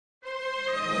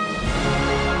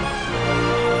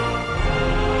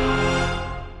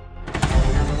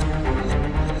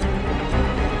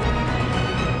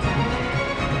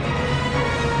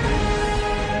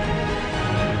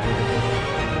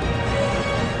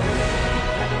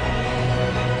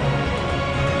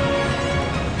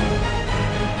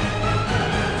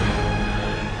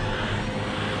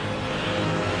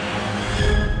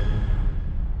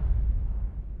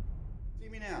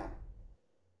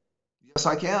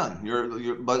I can.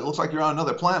 But it looks like you're on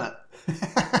another planet.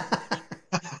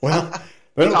 Well,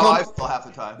 they That's don't how I call feel half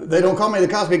the time. they don't call me the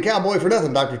Cosmic Cowboy for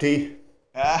nothing, Doctor T.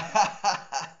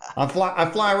 I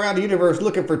fly around the universe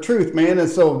looking for truth, man. And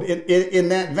so, in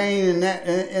that vein,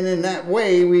 in that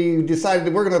way, we decided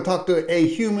that we're going to talk to a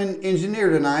human engineer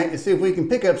tonight and see if we can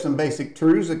pick up some basic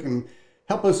truths that can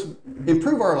help us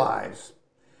improve our lives.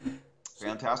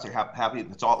 Fantastic. Happy.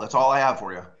 That's all I have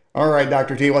for you. All right,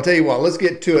 Doctor T. Well, I'll tell you what. Let's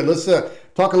get to it. Let's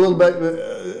talk a little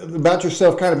bit about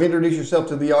yourself. Kind of introduce yourself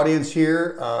to the audience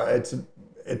here.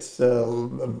 It's a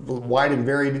wide and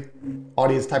varied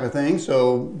audience type of thing.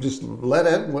 So just let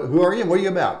it. Who are you? What are you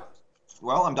about?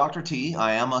 Well, I'm Dr. T.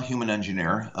 I am a human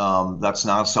engineer. That's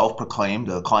not self-proclaimed.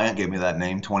 A client gave me that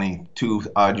name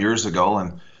 22 odd years ago,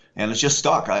 and it's just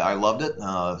stuck. I loved it.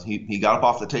 He got up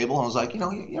off the table and was like,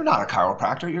 you're not a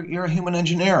chiropractor. You're a human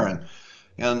engineer,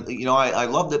 and I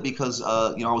loved it because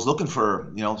I was looking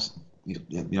for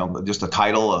just a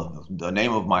title, the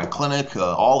name of my clinic,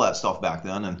 all that stuff back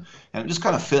then, and it just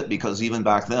kind of fit because even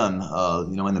back then,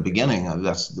 in the beginning,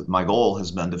 that's my goal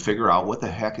has been to figure out what the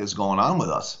heck is going on with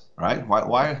us, right?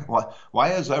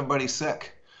 Why is everybody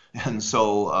sick? And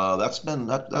so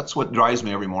that's what drives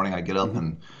me every morning. I get up Mm-hmm.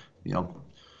 and you know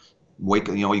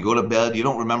you go to bed, you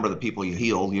don't remember the people you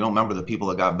healed, you don't remember the people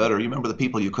that got better, you remember the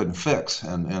people you couldn't fix.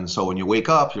 And so when you wake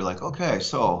up, you're like, okay,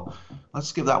 so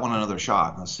let's give that one another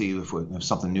shot. Let's see if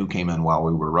something new came in while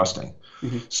we were resting.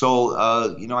 Mm-hmm. So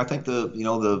I think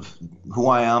the who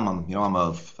I am, I'm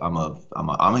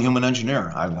a human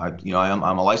engineer.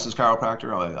 I'm a licensed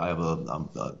chiropractor. I'm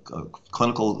a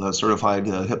clinical certified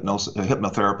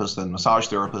hypnotherapist and massage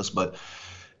therapist, but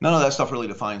none of that stuff really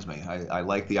defines me. I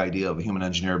like the idea of a human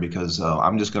engineer because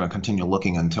I'm just going to continue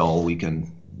looking until we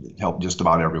can help just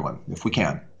about everyone, if we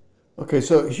can. Okay,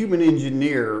 so human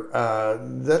engineer,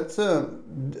 that's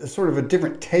sort of a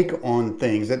different take on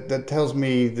things. That tells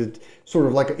me that sort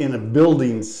of like in a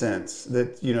building sense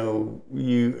that you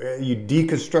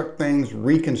deconstruct things,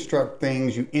 reconstruct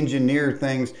things, you engineer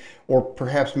things, or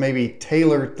perhaps maybe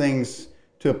tailor things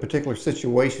to a particular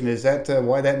situation. Is that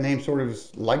why that name sort of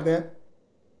is like that?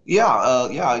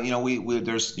 Yeah. We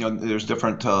there's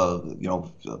different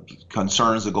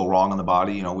concerns that go wrong in the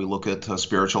body. We look at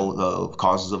spiritual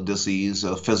causes of disease,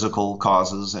 physical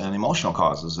causes, and emotional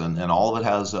causes, and all of it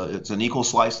has it's an equal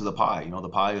slice of the pie. The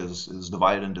pie is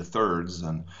divided into thirds,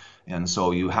 and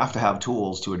so you have to have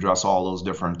tools to address all those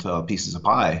different pieces of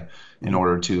pie in Mm-hmm.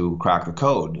 order to crack the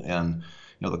code. And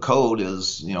the code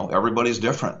is everybody's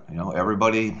different.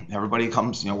 Everybody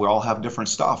comes. We all have different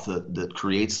stuff that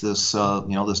creates this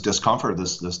this discomfort,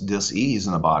 this dis-ease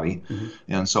in the body. Mm-hmm.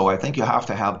 And so I think you have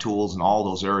to have tools in all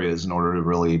those areas in order to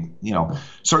really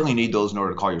certainly need those in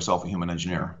order to call yourself a human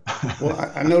engineer.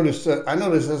 Well, I notice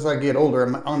as I get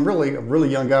older, I'm really a really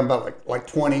young guy, I'm about like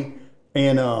 20,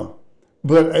 and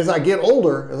but as I get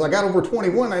older, as I got over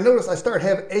 21, I noticed I start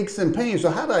having aches and pains. So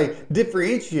how do I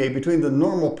differentiate between the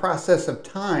normal process of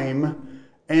time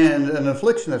and an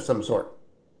affliction of some sort?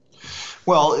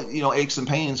 Well, aches and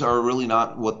pains are really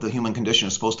not what the human condition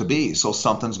is supposed to be. So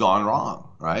something's gone wrong,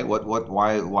 right?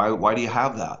 Why do you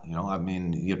have that? I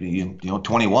mean,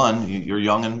 21, you're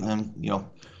young and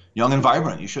young and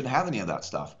vibrant. You shouldn't have any of that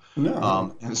stuff.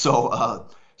 No. And so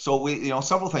we,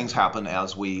 several things happen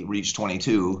as we reach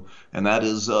 22, and that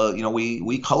is,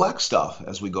 we collect stuff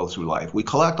as we go through life. We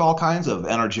collect all kinds of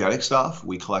energetic stuff.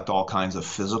 We collect all kinds of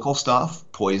physical stuff,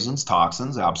 poisons,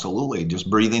 toxins, absolutely. Just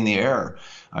breathing the air.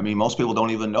 I mean, most people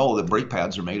don't even know that brake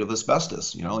pads are made of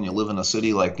asbestos, and you live in a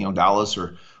city like, Dallas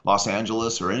or Los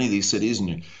Angeles or any of these cities,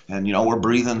 and we're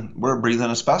breathing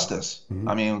asbestos. Mm-hmm.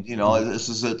 I mean,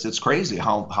 Mm-hmm. it's crazy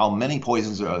how many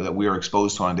poisons that we are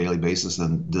exposed to on a daily basis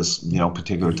in this,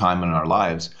 particular time in our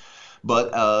lives.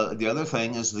 But the other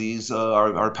thing is these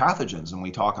are pathogens, and I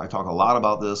talk a lot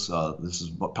about this. This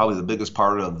is probably the biggest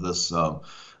part of this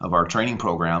of our training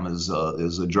program is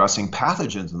addressing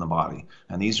pathogens in the body,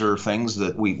 and these are things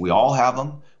that we all have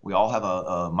them. We all have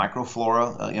a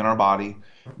microflora in our body.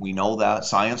 We know that.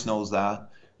 Science knows that.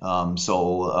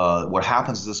 So what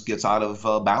happens is this gets out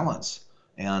of balance.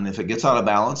 And if it gets out of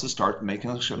balance, it starts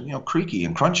making it creaky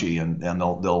and crunchy, and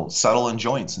they'll settle in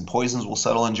joints, and poisons will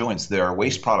settle in joints. Their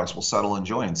waste products will settle in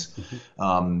joints.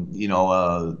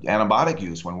 Antibiotic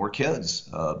use when we're kids,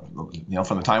 from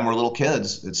the time we're little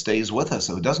kids, it stays with us.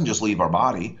 So it doesn't just leave our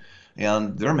body,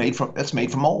 and it's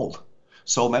made from mold.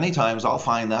 So many times I'll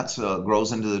find that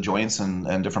grows into the joints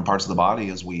and different parts of the body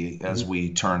as Mm-hmm.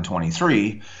 we turn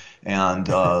 23, and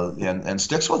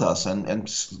sticks with us and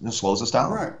slows us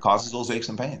down, Right. causes those aches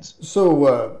and pains.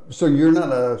 So you're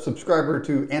not a subscriber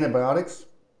to antibiotics?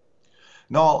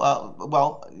 No,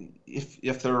 well,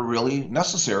 if they're really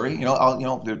necessary,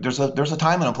 there's a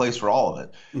time and a place for all of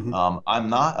it. Hmm. I'm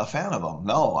not a fan of them.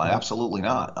 No, I Hmm. absolutely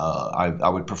not. I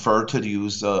would prefer to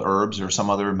use herbs or some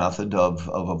other method of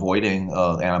avoiding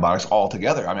antibiotics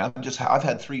altogether. I mean, I've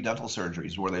had 3 dental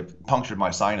surgeries where they punctured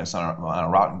my sinus on a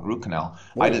rotten root canal. I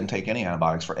Whoa. didn't take any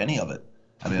antibiotics for any of it.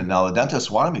 I mean, now the dentist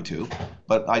wanted me to,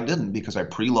 but I didn't because I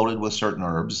preloaded with certain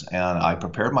herbs and I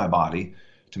prepared my body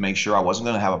to make sure I wasn't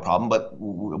going to have a problem. But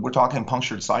we're talking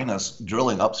punctured sinus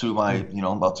drilling up through my,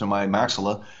 up through my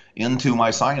maxilla into my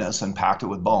sinus and packed it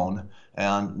with bone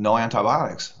and no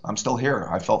antibiotics. I'm still here.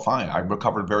 I felt fine. I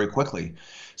recovered very quickly.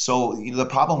 So the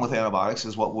problem with antibiotics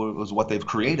is what they've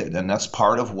created, and that's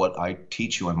part of what I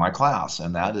teach you in my class,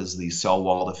 and that is the cell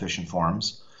wall deficient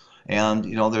forms. And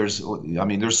there's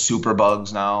super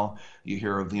bugs now. You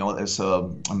hear of it's MRS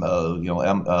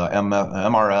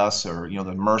or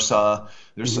the MRSA.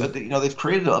 There's Hmm. they've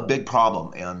created a big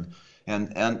problem, and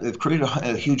they've created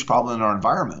a huge problem in our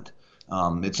environment.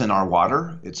 It's in our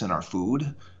water, it's in our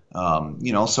food. So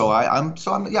I'm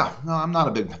yeah, no, I'm not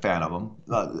a big fan of them.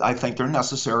 I think they're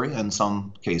necessary in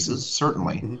some cases,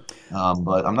 certainly, Hmm.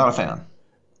 but I'm not a fan.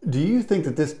 Do you think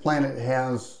that this planet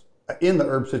has, in the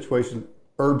herb situation,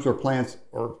 herbs or plants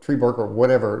or tree bark or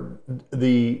whatever,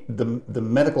 the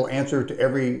medical answer to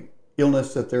every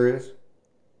illness that there is?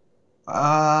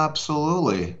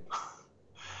 Absolutely.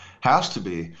 Has to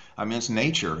be. I mean, it's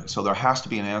nature, so there has to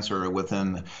be an answer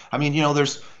within. I mean,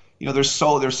 there's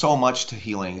so much to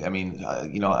healing. I mean,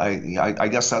 I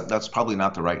guess that's probably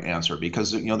not the right answer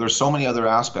because there's so many other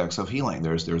aspects of healing.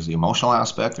 There's the emotional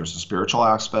aspect, there's the spiritual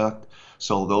aspect.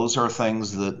 So those are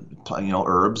things that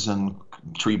herbs and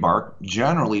tree bark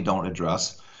generally don't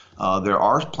address. There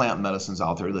are plant medicines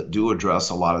out there that do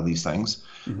address a lot of these things,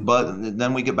 Hmm. but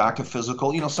then we get back to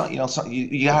physical. You have to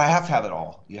have it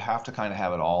all. You have to kind of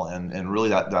have it all, and really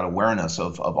that awareness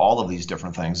of all of these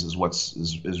different things is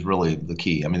is really the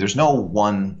key. I mean, there's no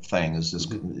one thing is this.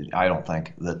 Hmm. I don't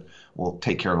think that will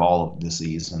take care of all of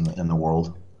disease in the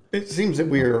world. It seems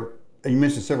that you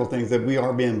mentioned several things, that we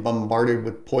are being bombarded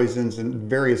with poisons in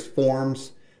various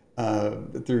forms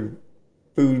through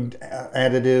food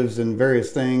additives and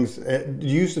various things. Do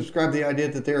you subscribe to the idea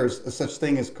that there is a such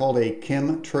thing as called a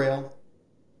chemtrail?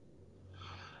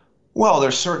 Well,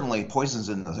 there's certainly poisons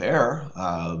in the air.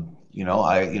 I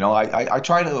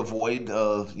try to avoid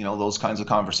those kinds of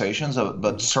conversations, but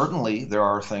Hmm. certainly there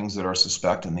are things that are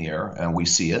suspect in the air, and we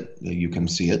see it. You can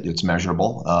see it; it's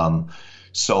measurable.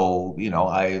 So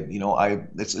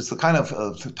it's the kind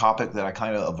of topic that I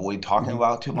kind of avoid talking Hmm.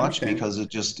 about too I much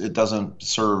understand. because it doesn't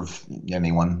serve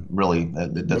anyone really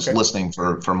that's Okay. listening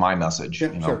for my message.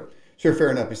 Yeah, sure. Sure,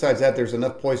 fair enough. Besides that, there's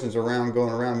enough poisons around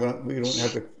going around. We don't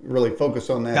have to really focus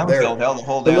on that Chemtrail, there. hell, the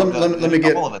whole But damn, let me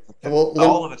all get of it's well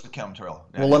all of it's a chemtrail.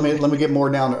 well let me get more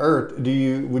down to earth.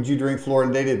 Would you drink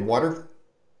fluoridated water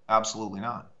Absolutely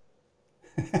not.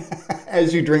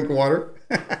 as you drink water?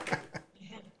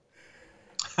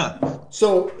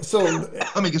 So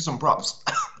Let me get some props.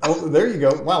 oh, there you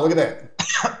go. Wow, look at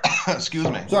that. Excuse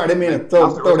me. Sorry, I didn't mean to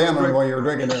Off the throw record down on you quick. while you were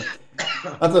drinking there.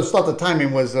 I just thought the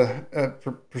timing was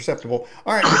perceptible.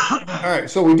 All right, all right.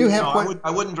 So we do No, have I quite. would I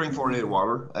wouldn't drink fluoridated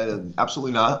water.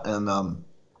 Absolutely not. And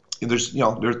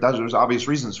there's obvious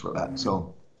reasons for that.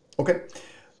 So Okay.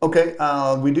 Okay.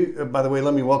 We do, by the way,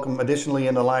 let me welcome additionally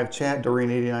in the live chat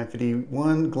Doreen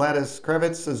 8951, Gladys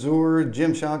Kravitz, Azur,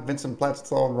 Jim Shock, Vincent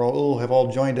Platzthal, and Raul have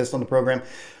all joined us on the program.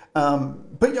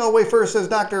 Put y'all away first says,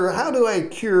 Doctor, how do I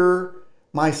cure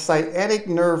my sciatic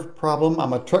nerve problem?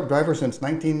 I'm a truck driver since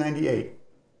 1998.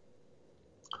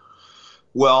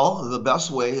 well, the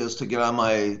best way is to get on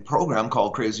my program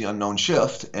called Crazy Unknown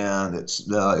Shift, and it's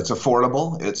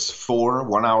affordable. It's 4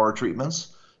 1-hour treatments.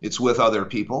 It's with other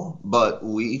people, but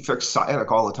we fix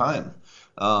sciatic all the time.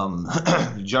 Um,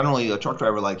 Generally, a truck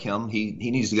driver like him, he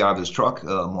needs to get out of his truck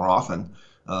more often,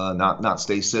 not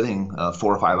stay sitting 4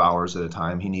 or 5 hours at a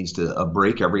time. He needs to a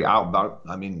break every hour.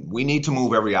 I mean, we need to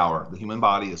move every hour. The human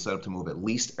body is set up to move at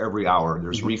least every hour.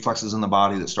 There's Hmm. reflexes in the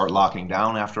body that start locking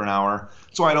down after an hour.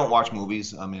 So I don't watch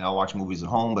movies. I mean, I'll watch movies at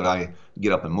home, but I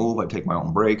get up and move. I take my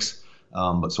own breaks.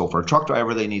 But so for a truck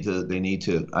driver, and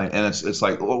it's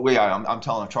like, oh yeah, I'm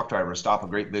telling a truck driver to stop a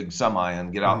great big semi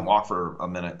and get out and Hmm. walk for a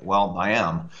minute. Well, I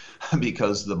am,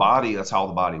 because the body, that's how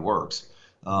the body works.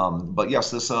 But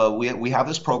yes, this we have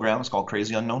this program. It's called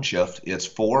Crazy Unknown Shift. It's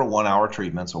 4 1-hour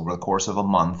treatments over the course of a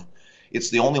month. It's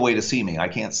the only way to see me. I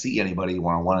can't see anybody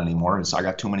one on one anymore. I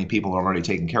got too many people I'm already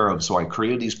taken care of. So I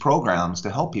created these programs to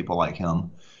help people like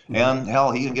him. Hmm. And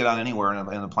hell, he can get on anywhere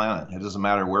in the planet. It doesn't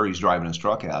matter where he's driving his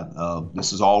truck at.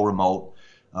 This is all remote.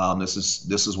 This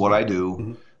is what I do.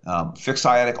 Hmm. Fixed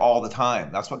sciatic all the time.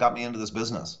 That's what got me into this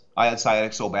business. I had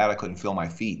sciatic so bad I couldn't feel my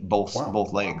feet, Wow.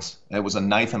 both legs. It was a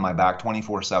knife in my back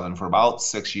 24/7 for about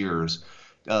 6 years.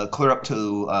 Clear up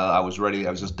to I was ready.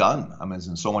 I was just done. I was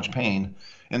in so much pain,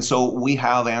 and so we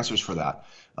have answers for that.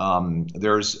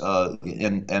 There's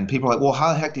and people are like, well,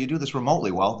 how the heck do you do this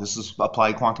remotely? Well, this is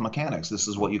applied quantum mechanics. This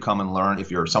is what you come and learn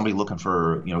if you're somebody looking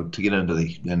for to get into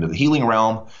the healing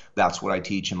realm. That's what I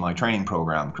teach in my training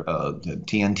program,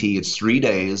 TNT. It's 3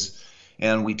 days,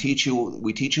 and we teach you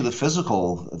the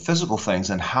physical things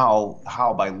and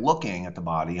how by looking at the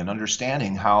body and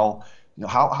understanding how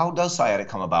does sciatic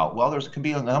come about? Well, there can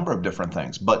be a number of different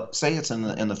things, but say it's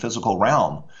in the physical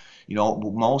realm.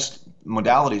 Most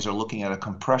modalities are looking at a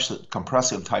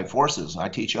compressive type forces. I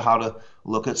teach you how to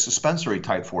look at suspensory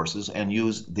type forces and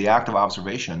use the active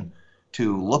observation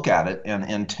to look at it and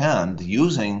intend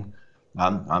using.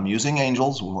 I'm using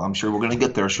angels. I'm sure we're going to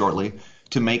get there shortly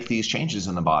to make these changes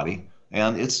in the body.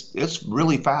 And it's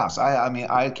really fast. I mean,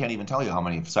 I can't even tell you how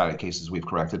many sciatic cases we've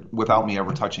corrected without me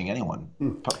ever touching anyone.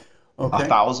 Hmm. A Okay.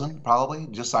 thousand probably,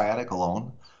 just sciatic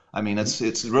alone. I mean,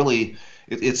 it's really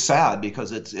it's sad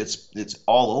because it's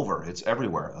all over. It's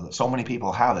everywhere. So many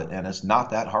people have it, and it's not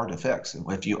that hard to fix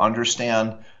if you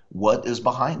understand what is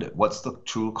behind it. What's the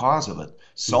true cause of it?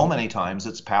 So Mhm. many times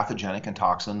it's pathogenic and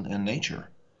toxin in nature,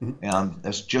 Mhm. and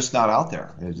it's just not out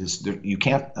there. It's just, you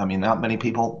can't. I mean, not many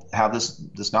people have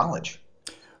this knowledge.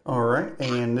 All right.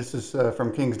 And this is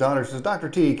from King's Daughter. It says, Dr.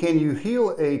 T, can you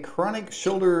heal a chronic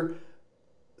shoulder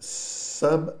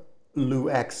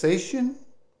subluxation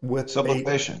with a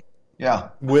Subluxation. Yeah.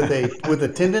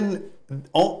 tendon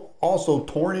also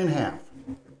torn in half?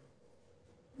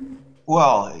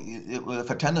 Well, if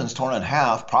a tendon's torn in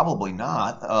half, probably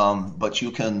not. But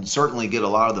you can certainly get a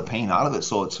lot of the pain out of it,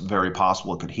 so it's very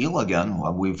possible it could heal again.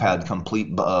 We've had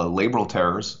complete labral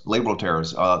tears. Labral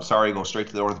tears. Sorry, go straight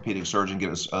to the orthopedic surgeon, get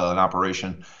us an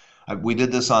operation. We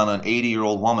did this on an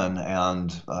 80-year-old woman,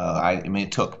 and I mean,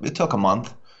 it took a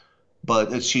month,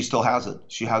 but she still has it.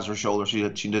 She has her shoulder. She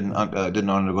didn't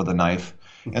undergo the knife,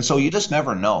 and so you just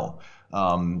never know.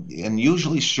 And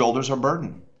usually shoulders are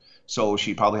burdened. So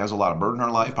she probably has a lot of burden in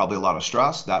her life, probably a lot of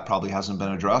stress. That probably hasn't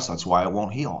been addressed. That's why it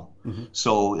won't heal. Mm-hmm.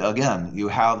 So again, you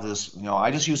have this, I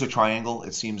just use a triangle.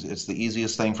 It seems it's the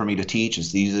easiest thing for me to teach.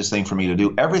 It's the easiest thing for me to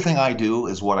do. Everything I do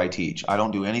is what I teach. I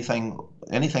don't do anything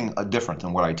different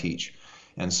than what I teach.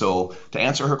 And so to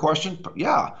answer her question,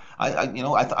 yeah, I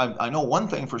know one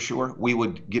thing for sure, we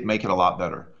would make it a lot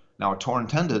better. Now, a torn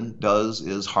tendon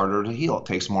is harder to heal. It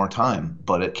takes more time,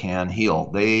 but it can heal.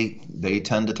 They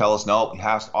tend to tell us, no, it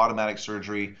has automatic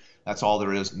surgery. That's all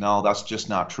there is. No, that's just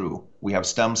not true. We have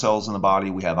stem cells in the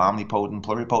body. We have omnipotent,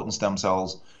 pluripotent stem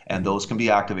cells, and Mm-hmm. those can be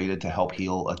activated to help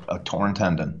heal a torn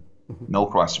tendon. Mm-hmm. No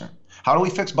question. How do we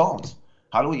fix bones?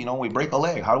 How do we, we break a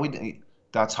leg? How do we?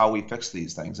 That's how we fix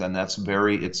these things, and that's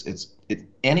very.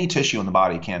 Any tissue in the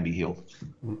body can be healed.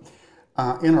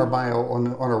 In our bio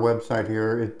on our website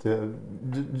here, it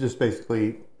just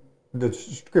basically the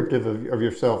descriptive of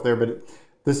yourself there, but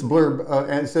this blurb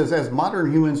and it says, as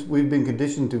modern humans, we've been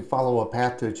conditioned to follow a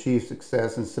path to achieve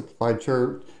success. In simplified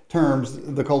terms,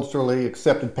 the culturally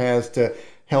accepted paths to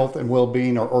health and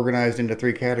well-being are organized into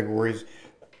three categories.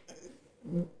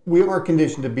 We are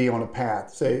conditioned to be on a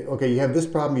path. Say, okay, you have this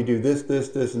problem, you do this, this,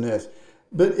 this, and this.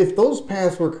 But if those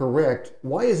paths were correct,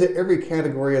 why is it every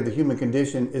category of the human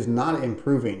condition is not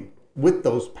improving with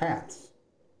those paths?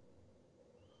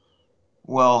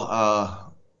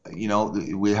 Well,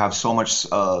 we have so much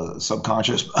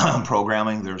subconscious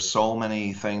programming. There's so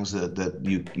many things that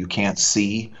you can't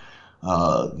see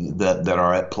that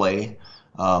are at play.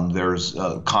 There's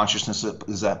consciousness that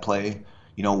is at play.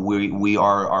 We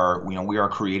are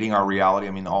creating our reality.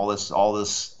 I mean, all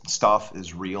this stuff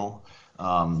is real.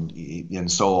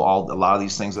 And so a lot of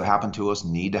these things that happen to us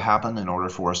need to happen in order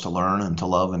for us to learn and to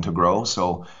love and to grow.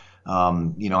 So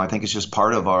I think it's just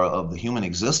part of the human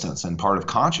existence and part of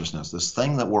consciousness, this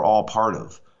thing that we're all part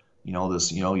of.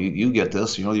 You get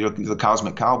this, you're the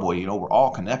cosmic cowboy, we're all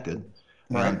connected.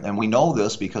 Right? And we know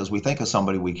this because we think of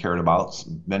somebody we cared about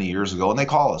many years ago and they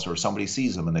call us, or somebody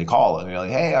sees them and they call and they're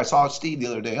like, hey, I saw Steve the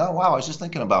other day. Oh, wow, I was just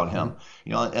thinking about him.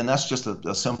 Mm-hmm. And that's just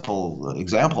a simple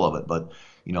example of it. But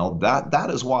that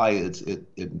is why it's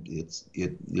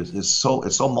so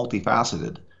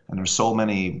multifaceted, and there's so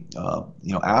many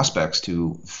aspects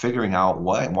to figuring out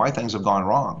why things have gone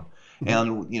wrong.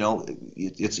 Mm-hmm. And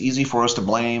it's easy for us to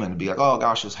blame and be like, oh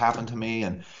gosh, this happened to me,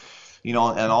 and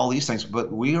all these things.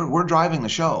 But we're driving the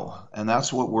show, and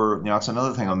that's what it's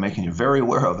another thing I'm making you very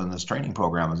aware of in this training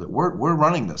program, is that we're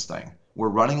running this thing. We're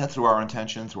running it through our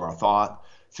intention, through our thought,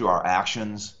 through our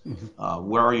actions. Mhm.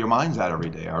 Where are your minds at every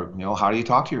day? How do you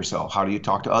talk to yourself? How do you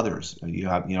talk to others? Do you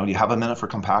have a minute for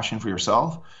compassion for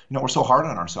yourself? We're so hard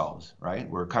on ourselves, right?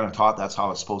 We're kind of taught that's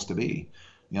how it's supposed to be.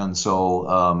 And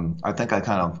so I think I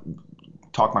kind of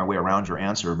talked my way around your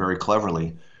answer very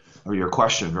cleverly, or your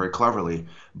question very cleverly.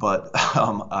 But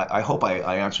I hope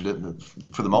I answered it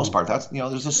for the most part.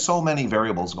 There's just so many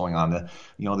variables going on.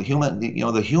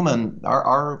 The human,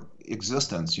 our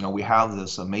existence. We have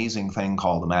this amazing thing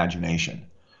called imagination,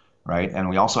 right? And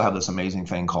we also have this amazing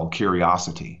thing called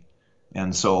curiosity.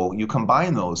 And so you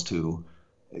combine those two,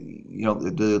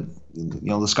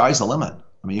 the sky's the limit.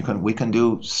 I mean, we can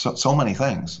do so many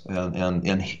things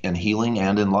in healing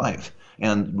and in life,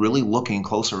 and really looking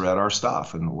closer at our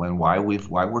stuff and why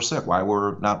we're sick, why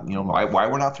we're not, why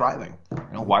we're not thriving,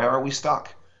 why are we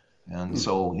stuck? And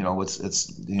so,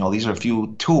 these are a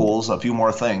few tools, a few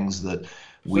more things that So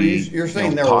we, you're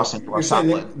saying toss into our you're saying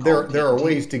salad that called there are TNT.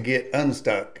 ways to get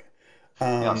unstuck.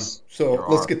 Yes, So there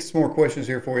let's are. get to some more questions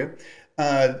here for you.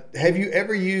 Have you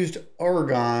ever used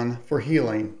argon for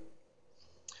healing?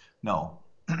 No.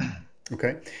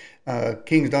 Okay.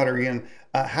 King's daughter again.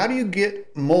 How do you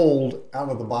get mold out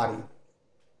of the body?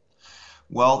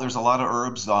 Well, there's a lot of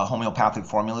herbs, homeopathic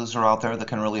formulas are out there that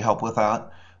can really help with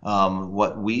that.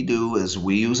 What we do is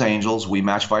we use angels, we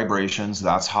match vibrations.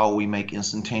 That's how we make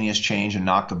instantaneous change and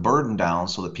knock the burden down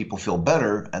so that people feel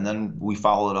better. And then we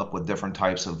follow it up with different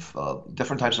types of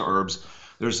herbs.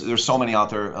 There's so many out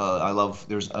there.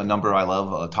 There's a number I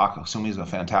love. Takasumi is a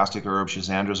fantastic herb.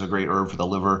 Schisandra is a great herb for the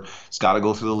liver. It's got to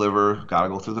go through the liver, got to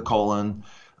go through the colon.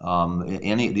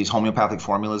 Any of these homeopathic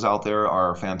formulas out there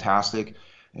are fantastic.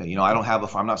 I don't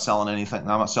have I'm not selling anything. I'm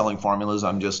not selling formulas.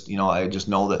 I'm just, I just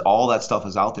know that all that stuff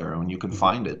is out there and you can Mhm.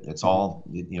 find it. It's Mhm. all,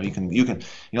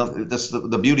 that's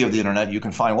the beauty of the internet. You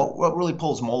can find what really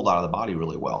pulls mold out of the body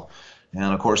really well.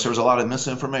 And of course, there's a lot of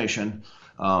misinformation.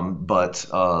 But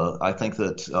I think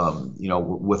that,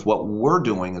 with what we're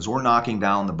doing is we're knocking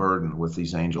down the burden with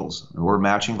these angels. We're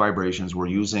matching vibrations. We're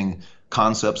using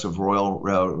concepts of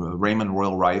Raymond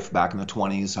Royal Rife back in the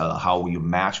 20s, how you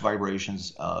match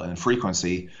vibrations and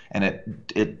frequency, and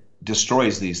it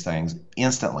destroys these things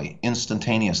instantly,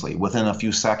 instantaneously, within a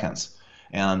few seconds.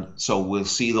 And so we'll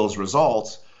see those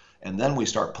results, and then we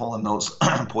start pulling those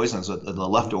poisons, the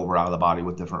leftover out of the body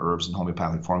with different herbs and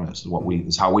homeopathic formulas.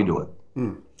 Is how we do it.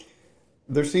 Mhm.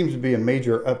 There seems to be a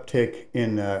major uptick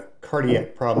in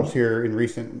cardiac problems here in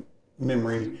recent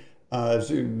memory.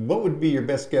 So what would be your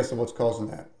best guess of what's causing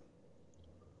that?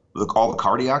 All the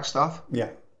cardiac stuff. Yeah.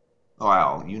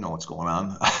 Well, you know what's going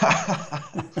on.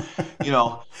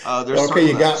 There's Okay,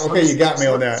 you got me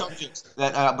on certain that. subjects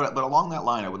that, but along that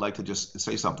line, I would like to just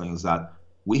say something is that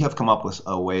we have come up with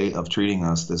a way of treating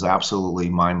this that's absolutely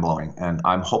mind blowing, and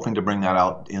I'm hoping to bring that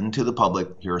out into the public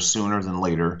here sooner than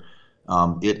later.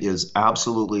 It is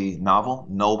absolutely novel.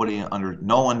 No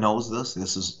one knows this.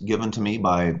 This is given to me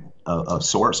by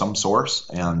some source,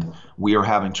 and we are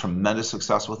having tremendous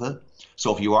success with it.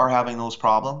 So if you are having those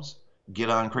problems, get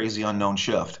on Crazy Unknown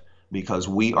Shift because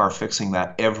we are fixing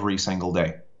that every single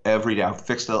day. Every day, I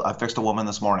fixed a woman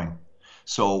this morning.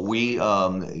 So we've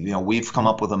come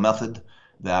up with a method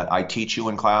that I teach you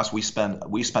in class. We spend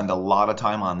a lot of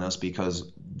time on this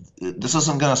because this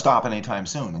isn't going to stop anytime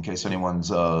soon. In case anyone's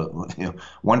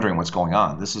wondering what's going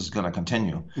on, this is going to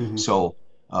continue. Hmm. So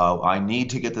I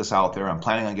need to get this out there. I'm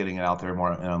planning on getting it out there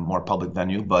more in a more public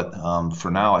venue, but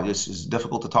for now, it's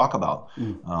difficult to talk about.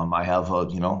 I have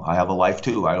a life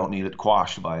too. I don't need it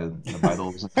quashed by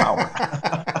those in power.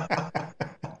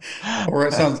 All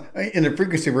right, sounds in the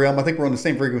frequency realm. I think we're on the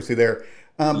same frequency there.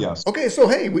 Yes. Okay, so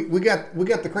hey, we got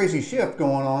the crazy shift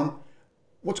going on.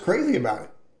 What's crazy about it?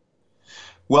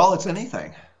 Well, it's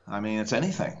anything. I mean, it's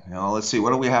anything. Let's see.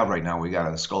 What do we have right now? We got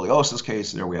a scoliosis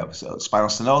case there. We have spinal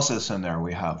stenosis in there.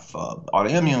 We have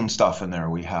autoimmune stuff in there.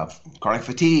 We have chronic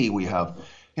fatigue. We have,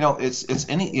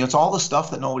 it's all the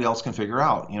stuff that nobody else can figure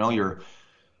out.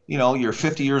 You're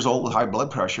 50 years old with high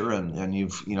blood pressure, and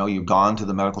you've gone to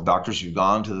the medical doctors, you've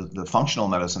gone to the functional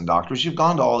medicine doctors, you've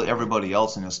gone to everybody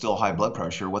else, and it's still high blood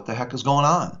pressure. What the heck is going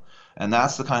on? And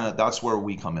that's where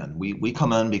we come in. We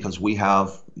come in because we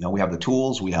have the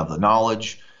tools, we have the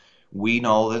knowledge. We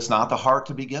know it's not the heart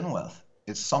to begin with.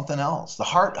 It's something else. The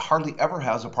heart hardly ever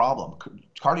has a problem.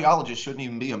 Cardiologists shouldn't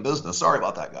even be in business. Sorry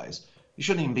about that, guys. You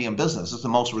shouldn't even be in business. It's the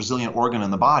most resilient organ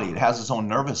in the body. It has its own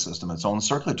nervous system, its own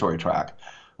circulatory tract.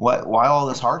 Why all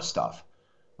this heart stuff,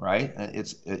 right?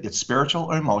 It's spiritual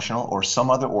or emotional or some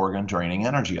other organ draining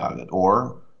energy out of it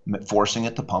or forcing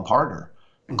it to pump harder.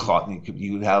 Hmm.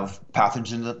 you could have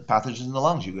pathogens in the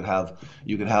lungs. You could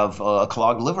have a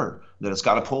clogged liver that it's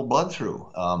got to pull blood through.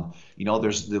 We know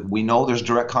there's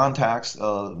direct contacts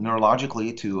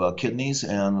neurologically to kidneys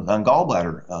and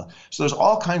gallbladder. So there's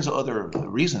all kinds of other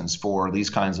reasons for these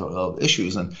kinds of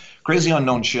issues. And crazy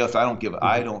unknown shift, I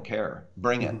Hmm. don't care.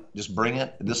 Bring it, Hmm. just bring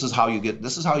it. This is how you get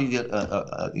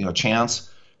a chance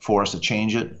for us to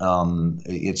change it.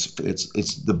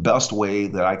 It's the best way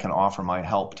that I can offer my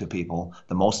help to people,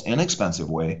 the most inexpensive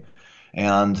way,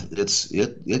 and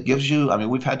it gives you. I mean,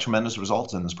 we've had tremendous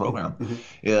results in this program.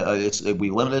 Hmm. We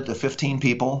limit it to 15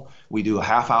 people. We do a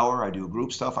half hour. I do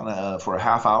group stuff for a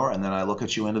half hour, and then I look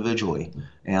at you individually,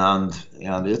 and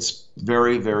it's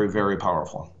very, very, very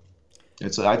powerful.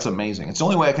 It's amazing. It's the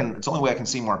only way I can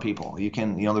see more people.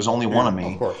 There's only one Yeah, of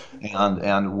of me, course.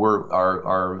 and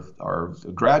our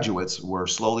graduates, we're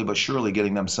slowly but surely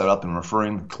getting them set up and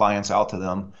referring clients out to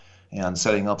them, and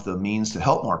setting up the means to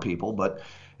help more people. But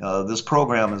this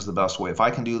program is the best way. If I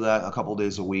can do that a couple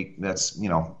days a week, that's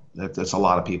a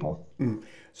lot of people. Mm.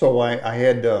 So I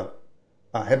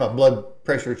had my blood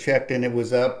pressure checked and it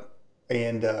was up,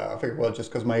 and I figured, well, just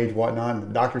because my age, whatnot. And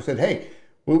the doctor said, "Hey,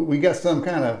 we got some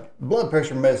kind of blood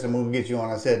pressure medicine we'll get you on."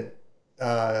 I said,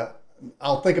 uh,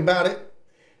 "I'll think about it."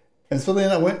 And so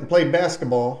then I went and played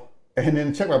basketball, and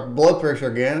then checked my blood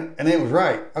pressure again, and it was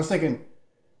right. I was thinking,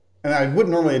 and I wouldn't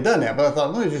normally have done that, but I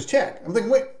thought, let me just check. I'm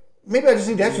thinking, wait, maybe I just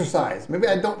need to exercise. Maybe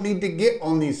I don't need to get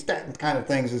on these statin kind of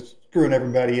things that's screwing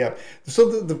everybody up. So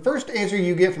the first answer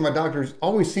you get from a doctor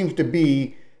always seems to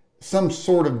be some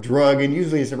sort of drug, and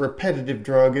usually it's a repetitive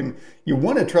drug. And you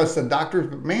want to trust the doctors,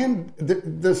 but man,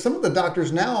 some of the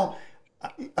doctors now,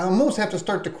 I almost have to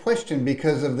start to question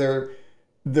because of their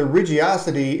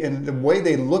religiosity and the way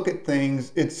they look at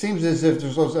things. It seems as if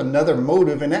there's another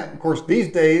motive, and that, of course, these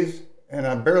days, and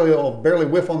I barely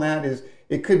whiff on that, is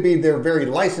it could be their very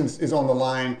license is on the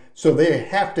line, so they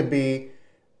have to be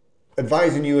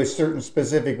advising you a certain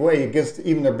specific way against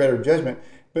even their better judgment.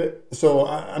 But so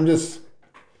I'm just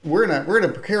we're in a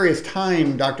precarious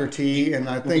time, Doctor T, and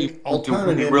I think We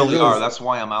alternative is really really are. That's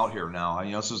why I'm out here now.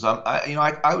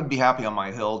 I would be happy on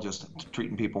my hill, just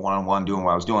treating people one on one, doing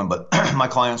what I was doing, but my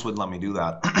clients wouldn't let me do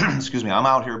that. Excuse me. I'm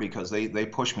out here because they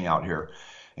push me out here,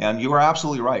 and you are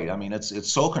absolutely right. I mean,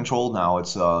 it's so controlled now.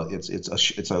 It's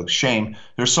a shame.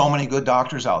 There's so many good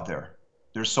doctors out there.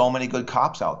 There's so many good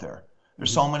cops out there.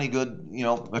 There's so many good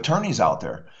attorneys out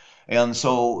there. And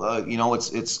so,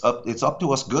 it's up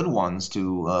to us good ones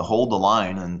to hold the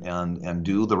line and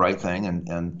do the right thing, and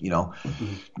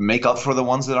Mhm. make up for the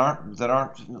ones that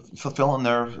aren't fulfilling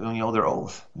their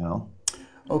oath.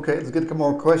 Okay. Let's get a couple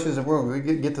more questions, and we'll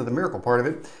get to the miracle part of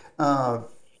it.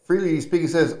 Freely speaking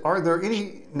says, are there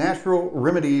any natural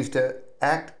remedies a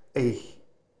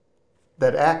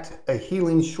that act a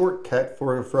healing shortcut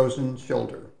for a frozen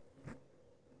shoulder?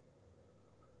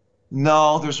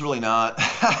 No, there's really not.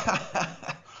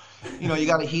 You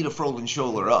got to heat a frozen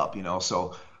shoulder up.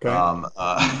 So Okay.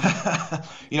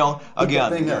 Heat that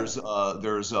again, thing up.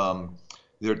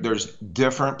 there's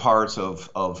different parts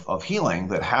of healing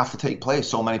that have to take place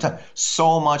so many times.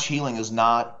 So much healing is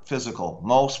not physical.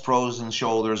 Most frozen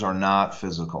shoulders are not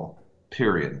physical.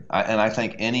 Period. And I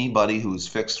think anybody who's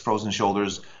fixed frozen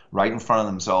shoulders right in front of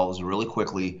themselves really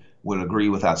quickly would agree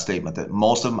with that statement, that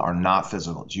most of them are not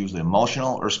physical. It's usually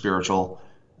emotional or spiritual.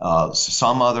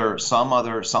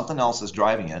 Something else is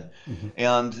driving it. Hmm.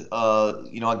 And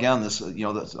again,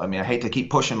 I mean, I hate to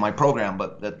keep pushing my program,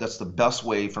 but that's the best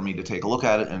way for me to take a look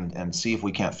at it and see if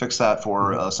we can't fix that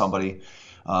for Hmm. somebody.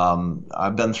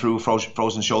 I've been through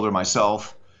frozen shoulder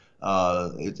myself.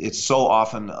 It's so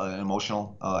often an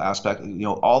emotional aspect.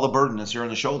 All the burden is here in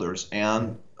the shoulders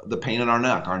and the pain in our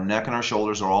neck. Our neck and our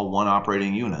shoulders are all one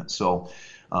operating unit. So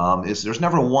there's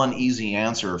never one easy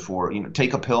answer for,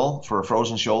 take a pill for a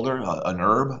frozen shoulder, an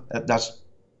herb. That's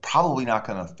probably not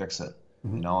going to fix it.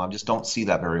 Hmm. I just don't see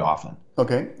that very often.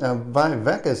 Okay.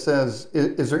 Viveka says,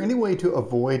 is there any way to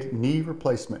avoid knee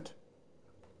replacement?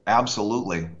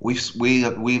 Absolutely. We've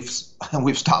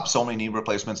stopped so many knee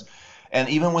replacements, and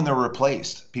even when they're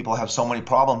replaced, people have so many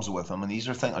problems with them. And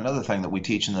another thing that we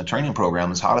teach in the training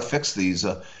program is how to fix these.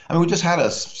 I mean, we just had a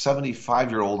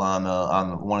 75-year-old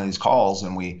on one of these calls,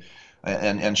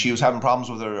 and she was having problems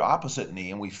with her opposite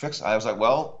knee, and we fixed. I was like,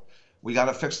 well, we got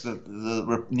to fix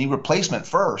the knee replacement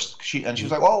first. She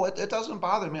was like, oh, it doesn't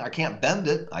bother me. I can't bend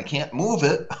it. I can't move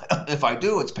it. If I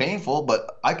do, it's painful,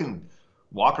 but I can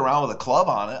walk around with a club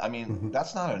on it. I mean, Hmm.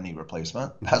 that's not a knee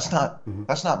replacement. Hmm. Hmm.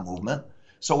 That's not movement.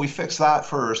 So we fix that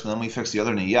first, and then we fix the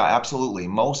other knee. Yeah, absolutely.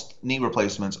 Most knee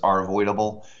replacements are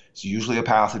avoidable. It's usually a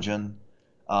pathogen.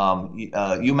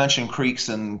 You mentioned creaks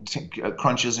and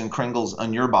crunches and cringles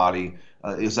on your body.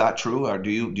 Is that true, or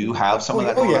do you have some Oh of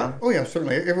yeah, that oh going yeah, on? oh yeah,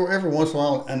 certainly. Every once in a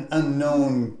while, an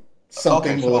unknown Okay,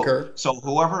 something will occur. so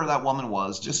whoever that woman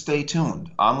was, just stay tuned.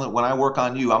 When I work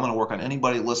on you, I'm going to work on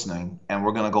anybody listening, and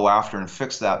we're going to go after and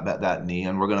fix that knee,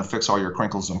 and we're going to fix all your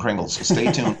crinkles and pringles. So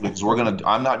stay tuned because we're going to.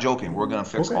 I'm not joking. We're going to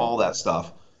fix Okay, all that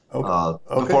stuff okay,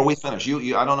 before okay. we finish.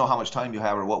 I don't know how much time you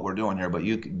have or what we're doing here, but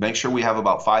make sure we have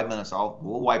about 5 minutes. We'll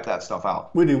wipe that stuff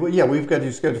out. We do. Well, yeah, we've got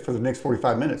you scheduled for the next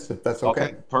 45 minutes, if that's okay.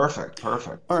 Okay, perfect,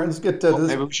 perfect. All right, let's get Well,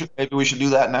 this. maybe we should do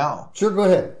that now. Sure, go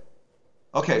ahead.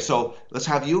 Okay, so let's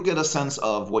have you get a sense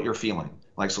of what you're feeling.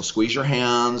 Like, so squeeze your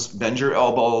hands, bend your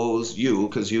elbows,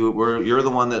 because you're the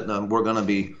one that we're gonna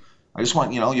be. I just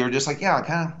want, you're just like, yeah,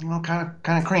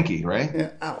 kind of cranky, right? Yeah,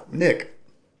 ow, Nick.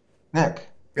 Nick,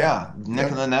 Yeah, yeah, neck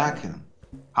got, in the neck, and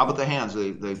how about the hands?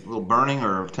 They a little burning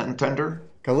or tender?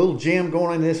 got a little jam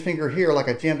going in this finger here, like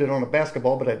I jammed it on a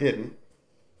basketball, but I didn't.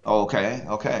 Okay,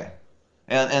 okay.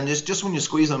 And just when you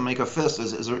squeeze them, make a fist.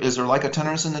 Is there like a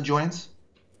tenderness in the joints?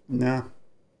 No,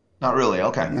 Not really.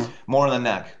 Okay, no. more in the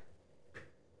neck.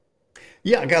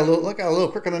 Yeah, I got a little, look, got a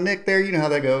little crick on the neck there. You know how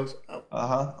that goes. Oh,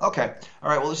 Uh-huh. Okay. All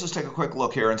right. Well, let's just take a quick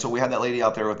look here. And so we had that lady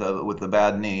out there with the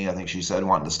bad knee. I think she said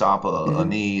wanting to stop a hmm.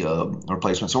 knee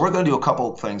replacement. So we're going to do a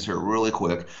couple things here really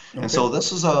quick. And so Okay.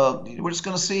 this is we're just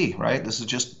going to see, right? This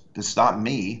is not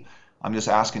me. I'm just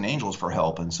asking angels for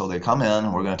help. And so they come in.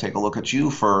 And we're going to take a look at you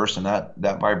first, and that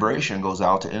vibration goes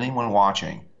out to anyone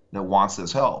watching that wants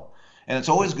this help. And it's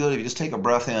always good if you just take a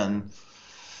breath in,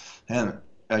 and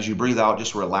as you breathe out,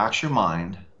 just relax your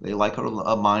mind. They like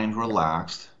a mind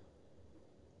relaxed.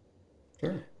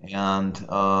 Sure. And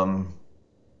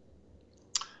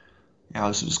yeah,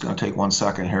 this is just going to take 1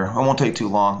 second here. It won't take too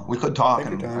long. We could talk,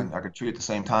 Take your and time. I could treat at the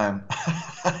same time.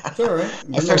 It's all right. I There's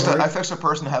no fixed a, hurry. I fixed a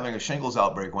person having a shingles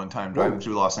outbreak one time driving Whoa.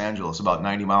 through Los Angeles about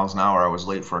 90 miles an hour. I was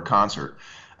late for a concert,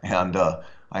 and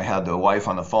I had the wife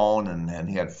on the phone, and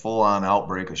he had full on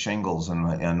outbreak of shingles,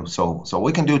 and so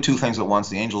we can do two things at once.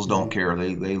 The angels don't Hmm. care.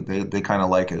 They kind of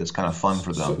like it. It's kind of fun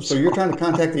for So, them. so you're trying to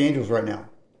contact the angels right now.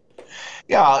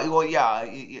 Yeah, well, yeah,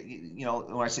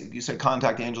 when I say you said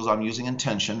contact angels, I'm using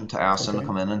intention to ask them to Okay.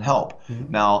 come in and help. Hmm.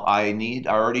 Now, I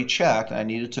already checked. I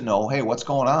needed to know, hey, what's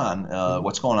going on? Hmm.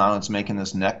 What's going on? It's making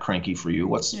this neck cranky for you.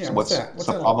 What's Yeah, what's what's that? what's What's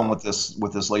the that all problem about?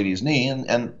 with this lady's knee?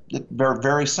 And they're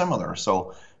very similar.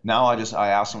 So now I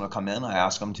asked them to come in. I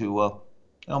asked them to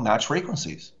match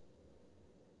frequencies.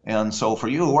 And so for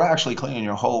you, we're actually cleaning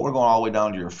your whole. We're going all the way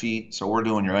down to your feet. So we're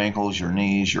doing your ankles, your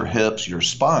knees, your hips, your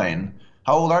spine.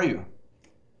 How old are you?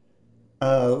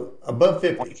 Above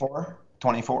 50. 24?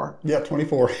 24? Yeah,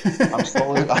 24. I'm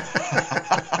slowly.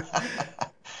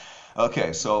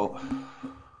 Okay, so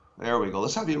there we go.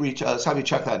 Let's have you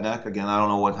check that neck again. I don't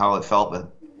know how it felt,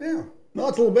 but Yeah. No,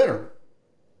 it's a little better.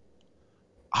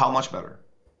 how much better?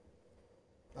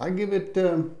 I give it.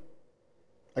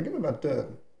 I give it about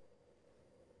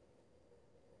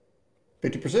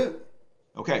 50%.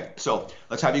 Okay, so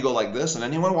let's have you go like this, and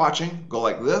anyone watching, go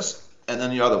like this, and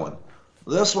then your other one.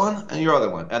 This one and your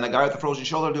other one. And the guy with the frozen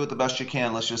shoulder, do it the best you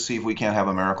can. Let's just see if we can't have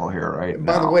a miracle here right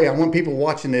By the now. way, I want people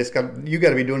watching this. You got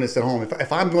to be doing this at home.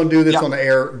 If I'm going to do this Yeah, on the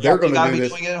air, yeah, they're they going to got to do be this.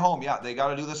 doing it at home. Yeah, they got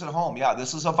to do this at home. Yeah,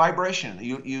 this is a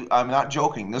vibration. I'm not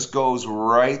joking. This goes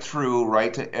right through,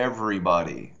 right to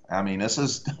everybody. I mean,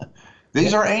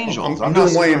 these are angels. I'm I'm not doing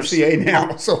saying they're. YMCA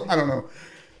now, so I don't know.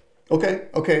 Okay,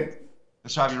 okay.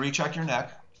 Let's have you recheck your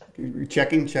neck.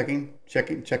 Checking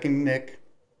Nick.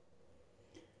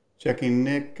 Checking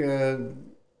Nick.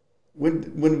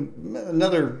 When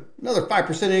another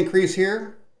 5% increase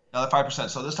here. Another 5%.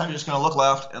 So this time you're just going to look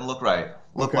left and look right.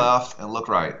 Look Okay, left and look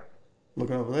right.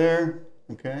 looking over there.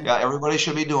 Okay. Yeah, everybody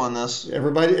should be doing this.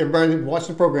 Everybody watch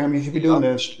the program. You should be doing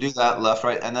Yep, this. should do that left,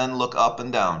 right, and then look up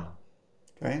and down.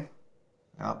 Okay.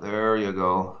 Yep, there you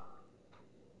go.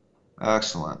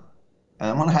 Excellent. And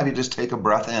I'm going to have you just take a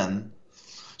breath in.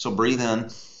 So breathe in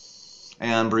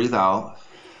and breathe out.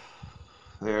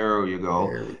 There you go.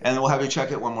 There we go. And we'll have you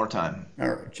check it one more time. All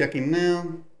right, checking now.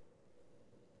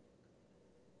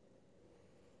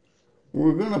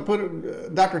 We're going to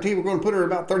put Dr. T. We're going to put her at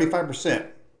about 35%,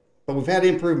 but we've had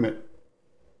improvement.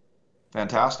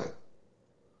 Fantastic.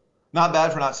 Not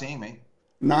bad for not seeing me.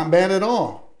 Not bad at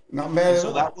all. Not bad And at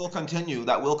so that all. will continue.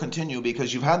 That will continue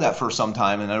because you've had that for some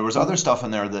time, and there was other Mhm. stuff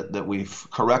in there that we've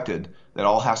corrected that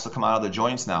all has to come out of the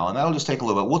joints now, and that'll just take a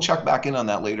little bit. We'll check back in on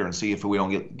that later and see if we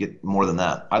don't get more than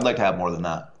that. I'd like to have more than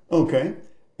that. Okay.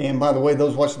 And by the way,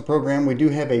 those watching the program, we do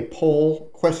have a poll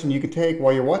question you can take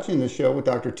while you're watching the show with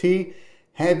Dr. T.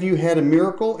 Have you had a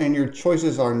miracle? And your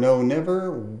choices are no,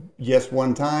 never, yes,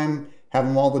 one time, have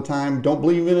them all the time. Don't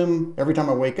believe in them every time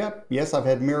I wake up. Yes, I've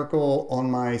had Miracle on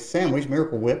my sandwich,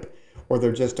 Miracle Whip, or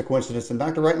they're just a coincidence. And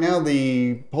doctor, right now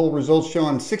the poll results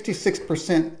showing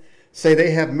 66% say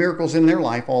they have miracles in their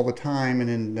life all the time,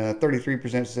 and then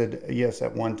 33% said yes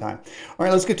at one time. All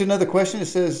right, let's get to another question. It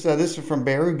says, this is from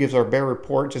Bear, who gives our Bear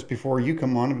report just before you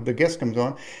come on, the guest comes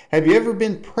on. Have you ever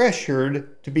been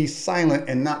pressured to be silent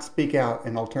and not speak out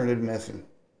in alternative medicine?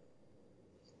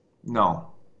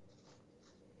 No,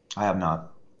 I have not.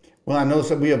 Well, I noticed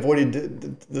that we avoided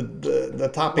the Well, I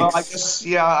topics. guess,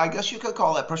 yeah, I guess you could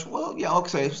call that pressure. Well, yeah,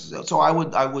 okay. So I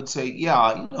would say,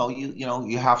 yeah,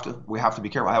 you have to, we have to be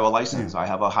careful. I have a Yeah. license, I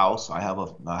have a house, I have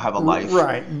a life.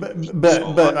 Right.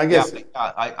 So But I yeah, guess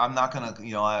I'm not gonna,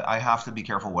 I have to be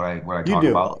careful what I you talk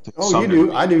do. about to Oh, you some do.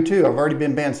 degree. I do too. I've already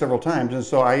been banned several times, and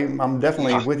so I'm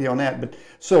definitely Yeah. with you on that.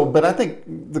 But I think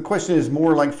the question is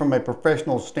more like from a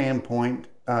professional standpoint.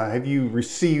 Have you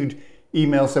received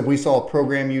emails that we saw a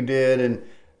program you did, and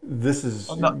this is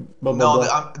Oh, no, blah blah no,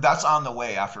 blah. that's on the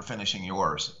way after finishing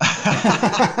yours. All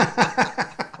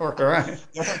right.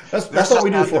 They're they're That's what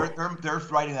we sending do that, for. they're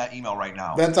writing that email right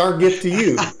now. That's our gift to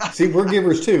you. See, we're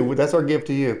givers too. That's our gift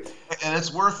to you. And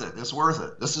it's worth it. It's worth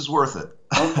it. This is worth it.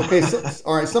 Oh, okay, so,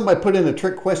 all right. Somebody put in a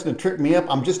trick question to trick me up.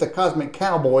 I'm just a cosmic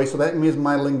cowboy, so that means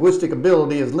my linguistic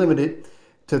ability is limited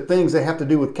to things that have to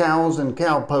do with cows and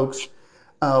cow pokes.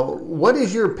 What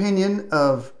is your opinion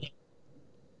of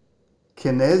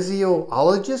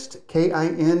kinesiologist?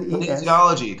 Kines.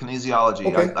 Kinesiology.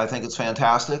 Okay. I think it's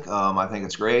fantastic. I think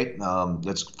it's great.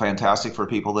 It's fantastic for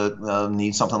people that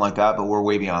need something like that, but we're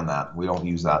way beyond that. We don't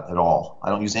use that at all. I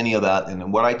don't use any of that.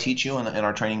 And what I teach you in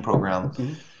our training program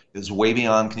Mhm. is way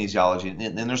beyond kinesiology.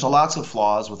 And there's lots of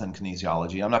flaws within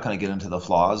kinesiology. I'm not going to get into the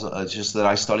flaws. It's just that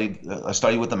I studied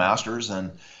with the masters,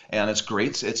 and it's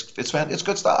great. It's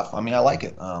good stuff. I mean, I like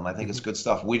it. I think it's Mhm. good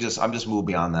stuff. I'm just moved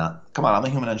beyond that. Come on, I'm a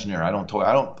human engineer. I don't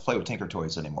play with Tinker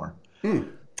toys anymore. Hmm.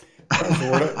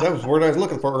 That was the word I was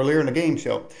looking for earlier in the game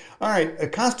show. All right. A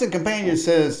constant companion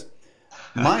says,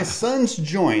 my son's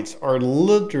joints are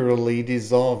literally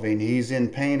dissolving. He's in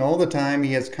pain all the time.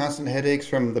 He has constant headaches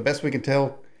from the best we can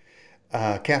tell.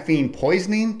 Caffeine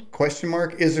poisoning? Question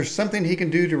mark. Is there something he can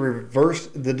do to reverse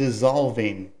the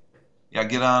dissolving? Yeah,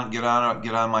 get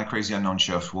on my crazy unknown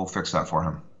shift. We'll fix that for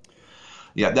him.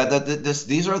 Yeah,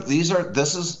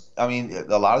 this is, I mean,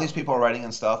 a lot of these people are writing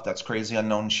in stuff that's crazy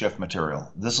unknown shift material.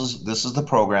 This is the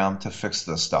program to fix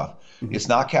this stuff. Mhm. It's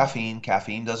not caffeine.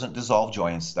 Caffeine doesn't dissolve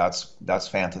joints. That's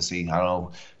fantasy. I don't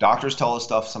know. Doctors tell us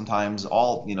stuff sometimes.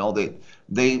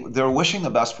 They're wishing the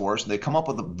best for us. They come up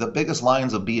with the biggest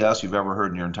lines of BS you've ever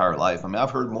heard in your entire life. I mean,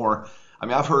 I've heard more. I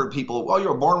mean, I've heard people, well, you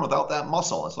were born without that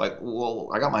muscle. It's like, well,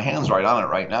 I got my hands right on it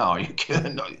right now. Are you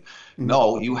kidding? Mhm.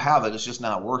 No, you have it. It's just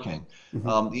not working.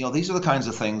 Mhm. These are the kinds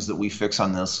of things that we fix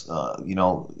on this,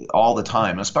 all the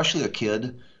time, especially a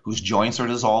kid whose joints are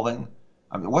dissolving.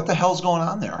 I mean, what the hell's going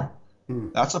on there?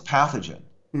 Mhm. That's a pathogen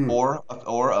Mhm.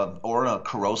 or a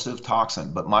corrosive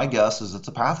toxin. But my guess is it's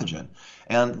a pathogen.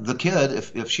 And the kid,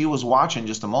 if she was watching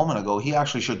just a moment ago, he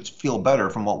actually should feel better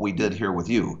from what we did here with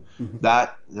you. Mhm.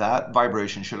 That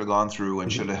vibration should have gone through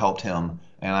and Mhm. should have helped him.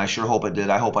 And I sure hope it did.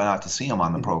 I hope I not to see him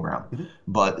on the Mhm. program. Mhm.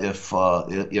 But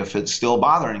if it's still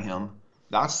bothering him,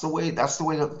 that's the way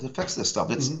to fix this stuff.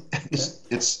 It's Mhm.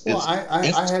 Okay. Well,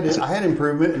 it's inexpensive. I had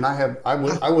improvement, and I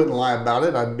wouldn't lie about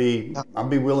it. I'd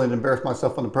be willing to embarrass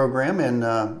myself on the program, and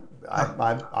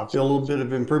I feel a little bit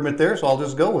of improvement there, so I'll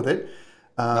just go with it.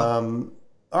 Yep. Um,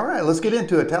 all right, let's get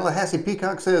into it. Tallahassee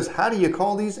Peacock says, "How do you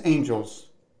call these angels?"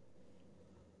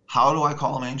 How do I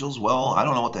call them angels? Well, I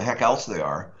don't know what the heck else they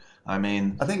are. I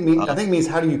mean, I think it means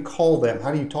how do you call them?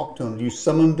 How do you talk to them? Do you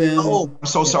summon oh, them? I'm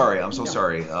so Yeah, sorry. I'm so yeah.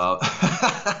 sorry.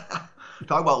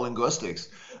 Talk about linguistics.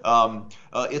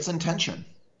 It's intention.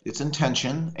 It's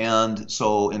intention. And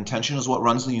so intention is what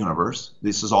runs the universe.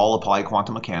 This is all applied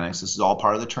quantum mechanics. This is all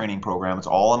part of the training program. It's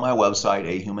all on my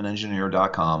website,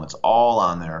 ahumanengineer.com. It's all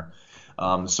on there.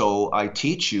 So I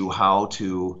teach you how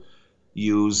to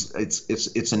use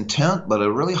it's intent, but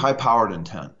a really high powered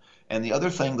intent. And the other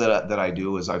thing that I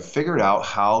do is I've figured out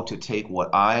how to take what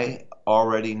I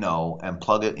already know and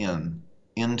plug it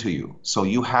into you. So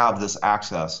you have this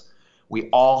access. We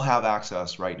all have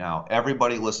access right now.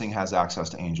 Everybody listening has access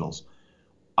to angels.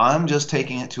 I'm just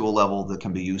taking it to a level that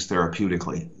can be used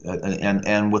therapeutically,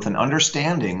 and with an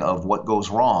understanding of what goes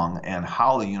wrong and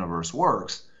how the universe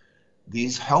works.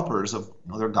 These helpers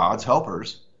they're God's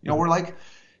helpers. Mhm. We're like,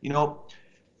 you know,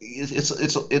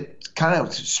 it kind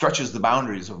of stretches the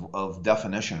boundaries of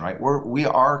definition, right? We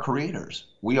are creators.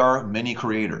 We are mini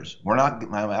creators. We're not.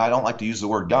 I don't like to use the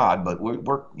word God, but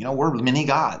we're mini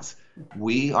gods.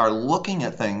 We are looking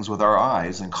at things with our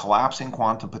eyes and collapsing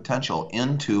quantum potential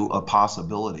into a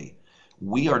possibility.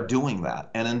 We are doing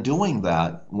that. And in doing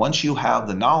that, once you have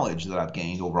the knowledge that I've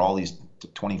gained over all these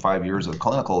 25 years of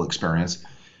clinical experience,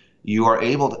 you are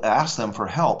able to ask them for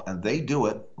help, and they do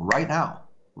it right now.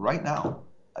 Right now.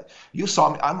 You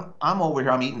saw me. I'm over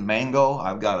here. I'm eating mango.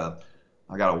 I got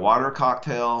a water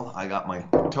cocktail. I got my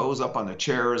toes up on the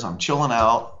chairs. I'm chilling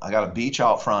out. I got a beach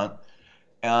out front,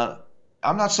 and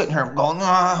I'm not sitting here going,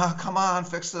 come on,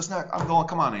 fix this neck. I'm going,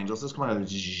 come on, angels, let's come on.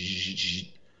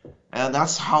 And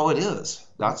that's how it is.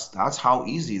 That's how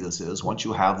easy this is once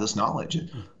you have this knowledge.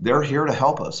 They're here to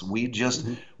help us.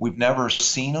 We've never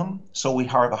seen them, so we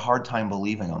have a hard time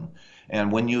believing them.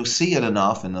 And when you see it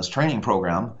enough in this training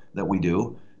program that we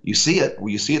do, you see it.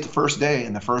 You see it the first day,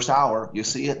 in the first hour, you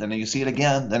see it, and then you see it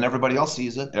again. Then everybody else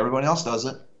sees it. Everybody else does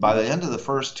it. By the end of the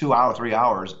first 2 hours, 3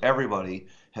 hours, everybody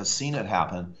has seen it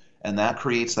happen, and that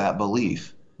creates that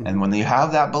belief. And when you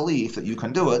have that belief that you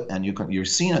can do it, and you're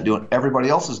seeing it doing, everybody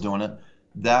else is doing it,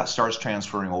 that starts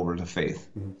transferring over to faith.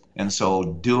 And so,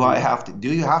 do you have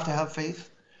to have faith?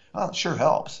 Well, it sure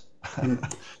helps.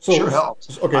 So, Sure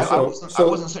helps. okay, I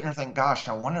wasn't sitting there thinking, gosh,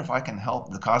 I wonder if I can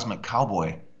help the cosmic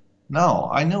cowboy. No,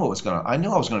 I knew I was gonna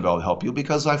be able to help you,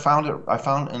 because I found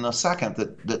in a second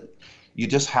that you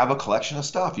just have a collection of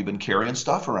stuff. You've been carrying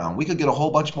stuff around. We could get a whole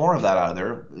bunch more of that out of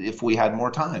there if we had more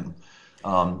time.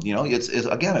 It's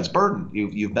again, it's burden.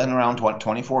 You've been around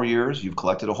 24 years. You've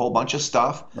collected a whole bunch of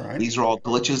stuff. right. These are all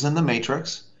glitches in the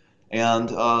matrix, and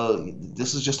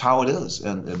this is just how it is.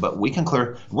 But we can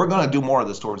clear. We're going to do more of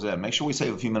this towards the end. Make sure we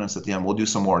save a few minutes at the end. We'll do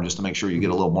some more just to make sure you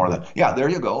get a little more of that. Yeah, there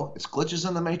you go. It's glitches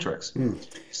in the matrix.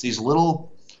 It's these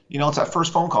little, it's that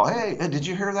first phone call. Hey, did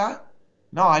you hear that?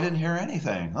 No, I didn't hear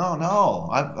anything. Oh no,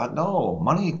 no.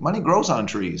 Money grows on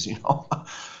trees.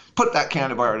 Put that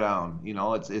candy bar down.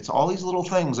 It's all these little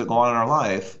things that go on in our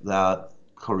life that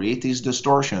create these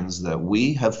distortions that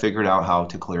we have figured out how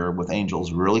to clear with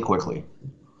angels really quickly.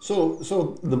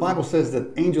 So the Bible says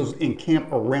that angels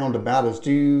encamp around about us.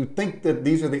 Do you think that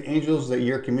these are the angels that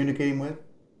you're communicating with?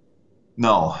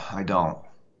 No, I don't.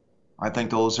 I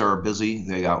think those are busy.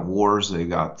 They got wars. They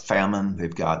got famine.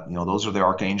 They've got, those are the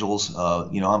archangels.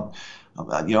 I'm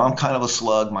kind of a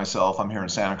slug myself. I'm here in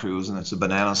Santa Cruz, and it's the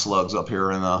banana slugs up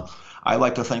here. And I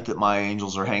like to think that my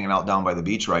angels are hanging out down by the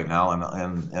beach right now.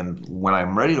 And when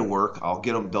I'm ready to work, I'll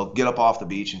get them. They'll get up off the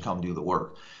beach and come do the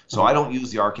work. So I don't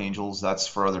use the archangels. That's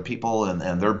for other people,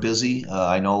 and they're busy.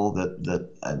 I know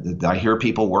that I hear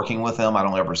people working with them. I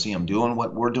don't ever see them doing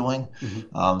what we're doing.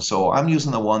 So I'm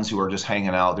using the ones who are just hanging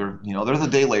out. They're the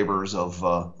day laborers of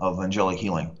angelic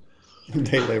healing.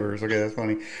 Day laborers. Okay, that's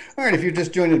funny. All right, if you're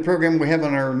just joining the program, we have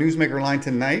on our newsmaker line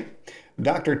tonight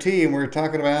Dr. T, and we're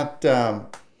talking about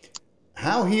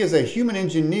how he is a human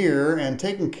engineer and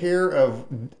taking care of,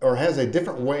 or has a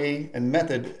different way and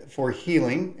method for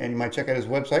healing. And you might check out his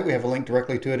website. We have a link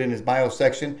directly to it in his bio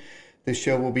section. This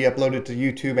show will be uploaded to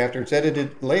YouTube after it's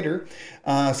edited later.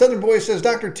 Southern Boy says,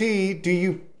 Dr. T, do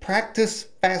you practice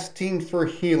fasting for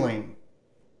healing?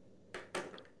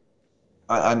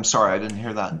 I'm sorry, I didn't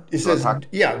hear that. It says,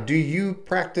 yeah, do you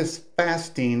practice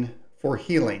fasting for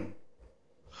healing?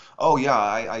 Oh yeah,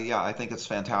 I think it's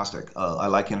fantastic. I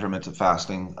like intermittent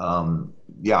fasting.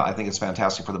 Yeah, I think it's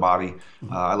fantastic for the body.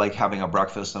 I like having a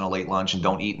breakfast and a late lunch, and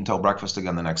don't eat until breakfast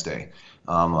again the next day.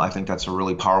 I think that's a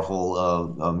really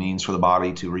powerful means for the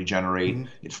body to regenerate.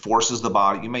 It forces the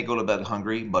body. You may go to bed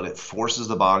hungry, but it forces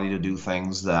the body to do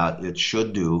things that it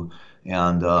should do,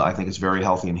 and I think it's very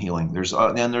healthy and healing.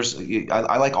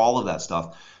 I like all of that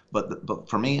stuff. But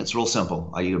for me, it's real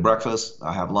simple. I eat a breakfast,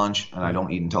 I have lunch, and I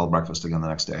don't eat until breakfast again the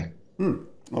next day.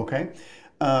 Okay.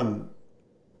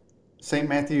 St.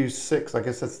 Matthew 6, I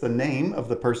guess that's the name of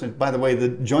the person. By the way,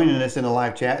 joining us in the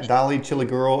live chat, Dolly, Chili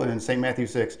Girl, and St. Matthew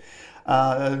 6.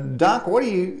 Doc, what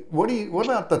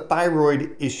about the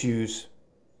thyroid issues?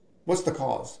 What's the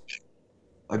cause?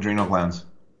 Adrenal glands.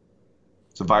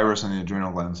 It's a virus in the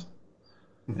adrenal glands.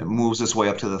 It moves its way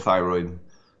up to the thyroid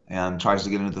and tries to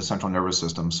get into the central nervous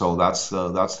system. So that's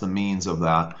the means of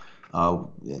that.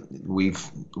 We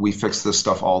fix this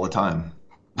stuff all the time.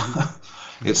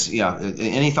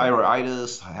 Any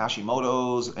thyroiditis,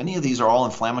 Hashimoto's, any of these are all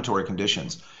inflammatory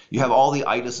conditions. You have all the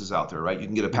itises out there, right? You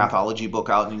can get a pathology book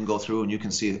out and you can go through and you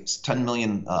can see 10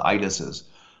 million itises.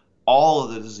 All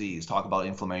of the disease talk about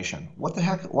inflammation. What the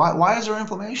heck? Why is there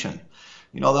inflammation?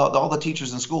 All the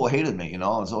teachers in school hated me.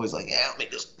 It's always like, yeah,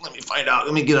 let me find out.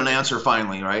 Let me get an answer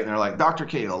finally, right? And they're like, Dr.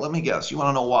 Cahill, let me guess. You want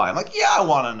to know why? I'm like, yeah, I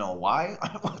want to know why.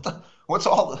 What's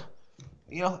all the,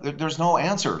 there's no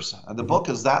answers. The Hmm. book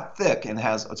is that thick and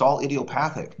it's all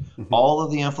idiopathic. Hmm. All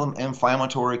of the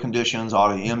inflammatory conditions,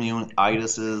 autoimmune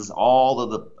itises, all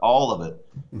of it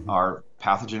Hmm. are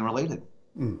pathogen related.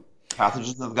 Hmm.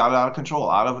 Pathogens have got out of control,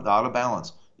 out of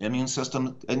balance. Immune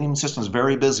system is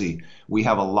very busy. We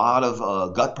have a lot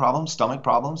of gut problems, stomach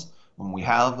problems. When we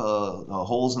have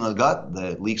holes in the gut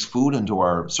that leaks food into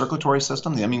our circulatory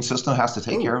system, the immune system has to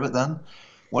take care Oh. of it. Then,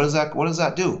 what does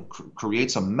that do?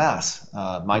 Creates a mess.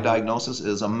 My Hmm. diagnosis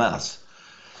is a mess.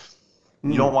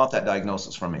 You don't Mm. want that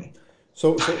diagnosis from me.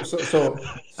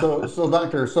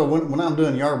 Doctor, so when I'm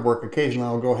doing yard work, occasionally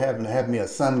I'll go have me a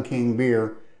Sun King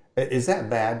beer. Is that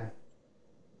bad?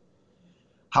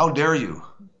 How dare you?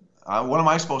 What am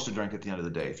I supposed to drink at the end of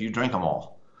the day if you drink them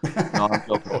all? No, I'm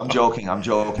joking. I'm joking. I'm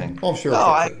joking. Oh, No, sure,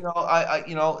 sure,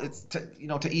 sure. it's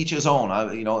to each his own.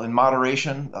 In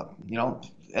moderation.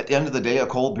 At the end of the day, a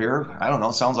cold beer, I don't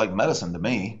know, sounds like medicine to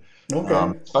me.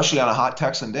 Okay. Especially on a hot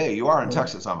Texan day. You are in Okay.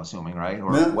 Texas, I'm assuming, right?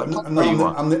 Or No, what no, part are no, you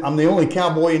on? I'm the only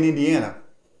cowboy in Indiana.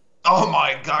 Oh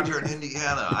my God, you're in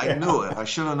Indiana. I Yeah. knew it. I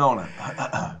should have known it.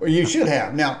 Well, you should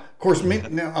have. Now, of course,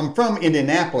 now I'm from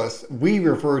Indianapolis. We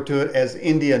refer to it as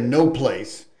India No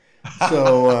Place.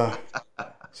 So,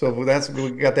 that's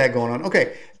we got that going on.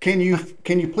 Okay, can you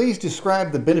please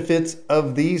describe the benefits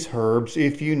of these herbs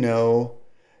if you know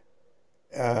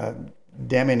uh,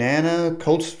 Daminana,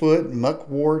 coltsfoot,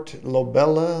 muckwort,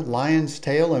 lobella, lion's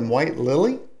tail, and white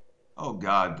lily? Oh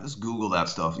God, just Google that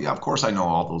stuff. Yeah, of course I know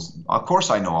all those. Of course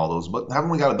I know all those. But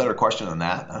haven't we got a better question than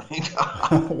that? I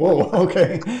mean, Whoa.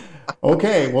 Okay.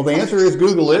 Okay. Well, the answer is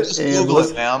Google it just and Google it,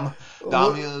 let's. ma'am.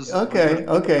 Damia's Okay.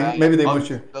 Okay. Maybe they want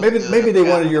your. Maybe they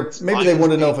wanted your. It's Maybe they lion's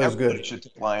want to know mane. if it was Everybody good. should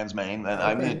take lion's mane. And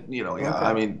I Okay. mean, yeah,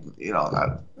 Okay.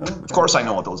 of Okay. course I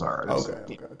know what those are. Okay.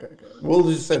 Okay. Okay. Okay. We'll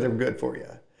just say they're good for you.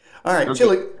 All right, They're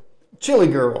good. Chili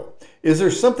girl. Is there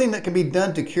something that can be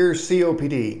done to cure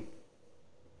COPD?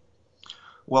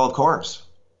 Well, of course.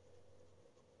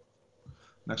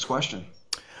 Next question.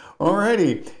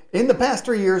 Alrighty. In the past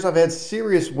 3 years, I've had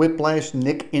serious whiplash,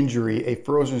 neck injury, a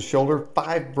frozen shoulder,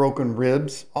 5 broken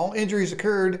ribs. All injuries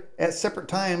occurred at separate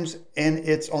times, and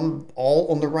it's all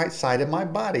on the right side of my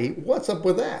body. What's up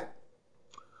with that?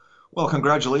 Well,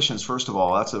 congratulations, first of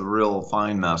all. That's a real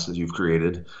fine mess that you've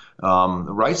created. The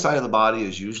right side of the body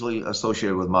is usually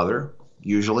associated with mother,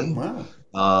 usually. Wow.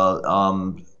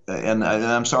 And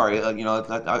I'm sorry,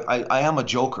 I am a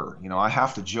joker. I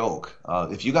have to joke.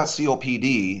 If you got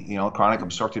COPD, chronic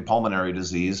obstructive pulmonary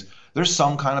disease, there's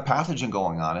some kind of pathogen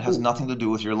going on. It has Ooh. nothing to do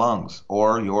with your lungs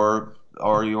or your,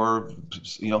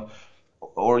 you know,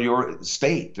 or your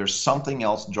state. There's something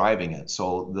else driving it.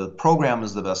 So the program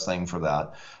is the best thing for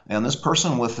that. And this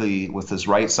person with this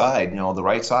right side, the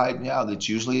right side, yeah, that's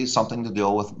usually something to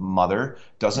deal with mother.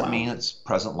 Doesn't mean Wow. it's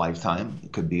present lifetime.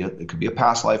 It could be a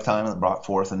past lifetime that brought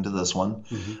forth into this one.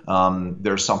 Hmm.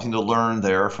 There's something to learn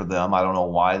there for them. I don't know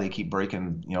why they keep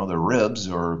breaking, their ribs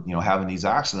or having these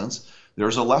accidents.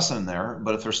 There's a lesson there,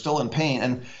 but if they're still in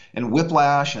pain and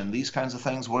whiplash and these kinds of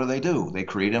things, what do? They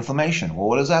create inflammation. Well,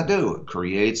 what does that do? It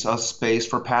creates a space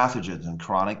for pathogens and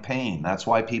chronic pain. That's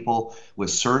why people with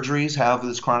surgeries have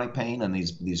this chronic pain and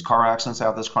these car accidents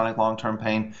have this chronic long-term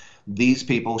pain. These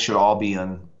people should all be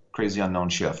in crazy unknown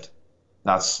shift.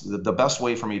 That's the best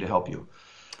way for me to help you.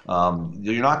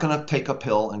 You're not going to take a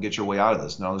pill and get your way out of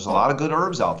this. No, there's a lot Oh, of good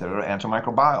herbs out there that are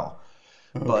antimicrobial,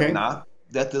 but okay. not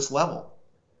at this level.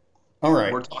 All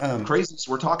We're right. talking crazy.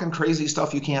 We're talking crazy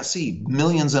stuff you can't see.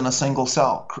 Millions in a single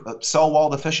cell. Cell wall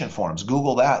deficient forms.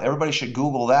 Google that. Everybody should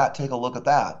Google that. Take a look at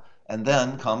that, and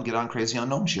then come get on Crazy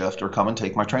Unknown Shift or come and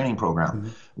take my training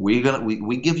program. Mhm.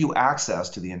 We give you access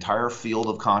to the entire field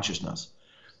of consciousness,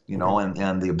 Okay.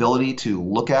 and the ability to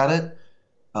look at it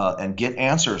and get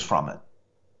answers from it.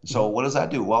 So Mhm. what does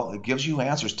that do? Well, it gives you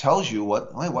answers, tells you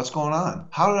what's going on.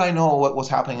 How did I know what was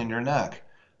happening in your neck?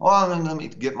 Well, then let me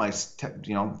get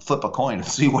flip a coin and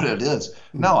see what it is.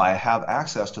 No, Mhm. I have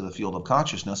access to the field of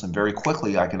consciousness, and very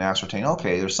quickly I can ascertain.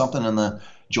 Okay, there's something in the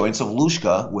joints of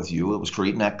Lushka with you. It was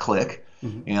creating that click,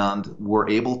 Mhm. and we're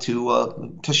able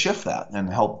to shift that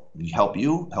and help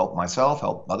you, help myself,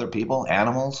 help other people,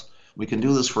 animals. We can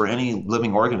do this for any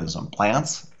living organism.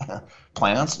 Plants,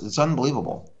 plants. It's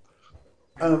unbelievable.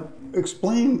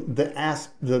 Explain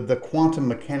the quantum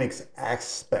mechanics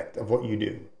aspect of what you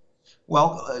do.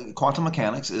 Well, quantum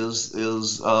mechanics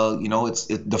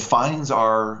it defines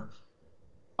our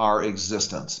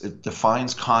existence. It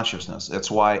defines consciousness. It's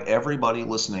why everybody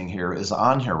listening here is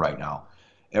on here right now.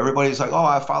 everybody's like, oh,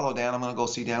 I follow Dan, I'm going to go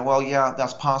see Dan. Well, yeah,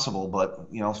 that's possible, but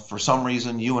for some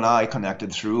reason you and I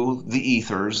connected through the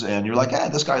ethers, and you're like, hey,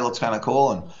 this guy looks kind of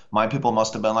cool, and my people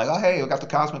must have been like, oh, hey, we got the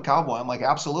Cosmic Cowboy. I'm like,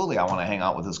 absolutely, I want to hang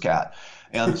out with this cat.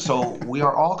 And so we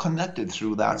are all connected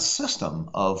through that system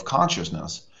of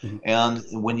consciousness. Mhm. And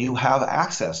when you have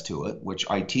access to it, which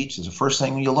I teach, is the first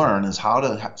thing you learn is how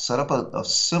to set up a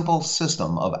simple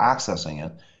system of accessing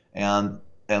it and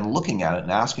and looking at it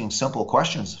and asking simple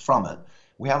questions from it.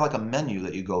 We have like a menu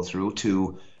that you go through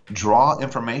to draw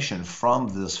information from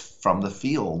the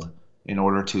field in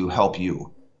order to help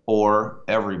you or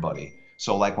everybody.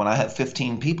 So like when I have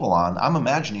 15 people on, I'm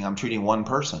imagining I'm treating one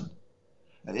person.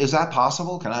 Is that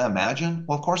possible? Can I imagine?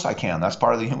 Well, of course I can. That's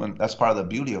part of the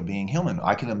beauty of being human.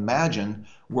 I can imagine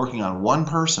working on one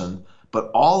person,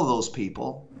 but all of those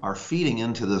people are feeding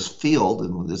into this field,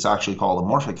 and it's actually called a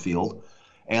morphic field,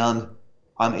 and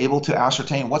I'm able to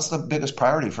ascertain what's the biggest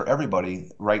priority for everybody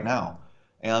right now.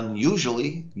 And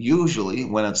usually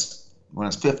when it's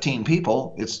 15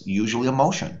 people, it's usually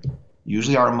emotion.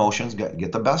 Usually our emotions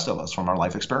get the best of us from our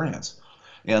life experience.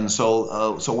 And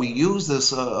so we use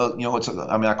this, I mean,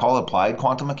 I call it applied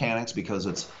quantum mechanics because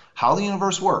it's how the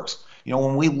universe works.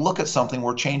 When we look at something,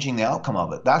 we're changing the outcome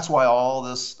of it. That's why all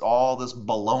this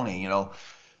baloney,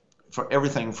 for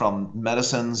everything from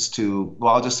medicines to,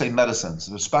 well, I'll just say medicines,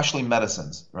 especially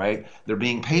medicines, right? They're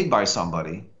being paid by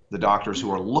somebody, the doctors who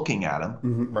are looking at them.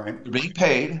 Mhm, right. They're being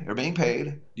paid. They're being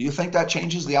paid. Do you think that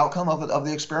changes the outcome of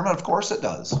the experiment? Of course it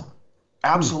does. Hmm.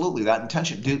 Absolutely. That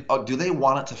intention. Do they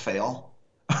want it to fail?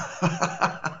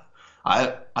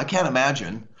 I can't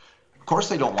imagine. Of course,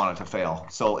 they don't want it to fail.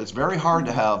 So it's very hard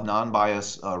to have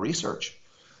non-biased research.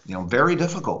 Very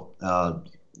difficult.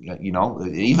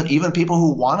 Even people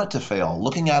who want it to fail,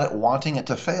 looking at it, wanting it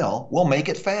to fail, will make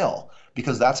it fail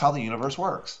because that's how the universe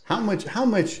works. How much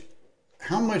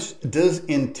does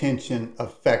intention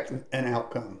affect an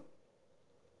outcome?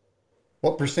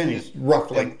 What percentage,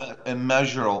 roughly?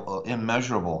 Immeasurable,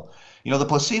 immeasurable. The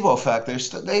placebo effect. They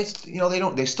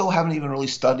still haven't even really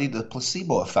studied the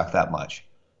placebo effect that much.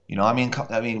 I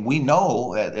mean, we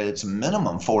know that it's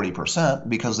minimum 40%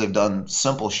 because they've done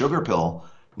simple sugar pill,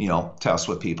 tests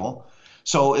with people.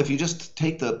 So if you just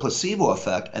take the placebo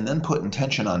effect and then put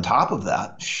intention on top of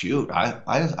that, shoot, I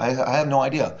have no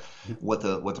idea what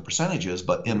the percentage is.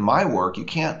 But in my work, you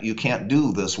can't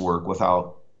do this work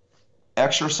without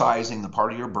exercising the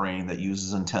part of your brain that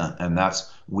uses intent. And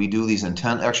we do these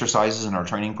intent exercises in our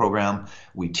training program.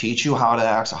 We teach you how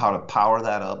to power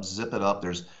that up, zip it up.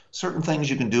 There's certain things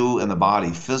you can do in the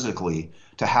body physically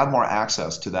to have more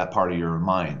access to that part of your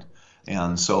mind.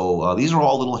 And so these are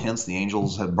all little hints the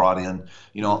angels have brought in.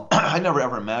 I never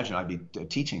ever imagined I'd be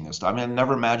teaching this stuff. I mean, I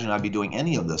never imagined I'd be doing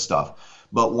any of this stuff.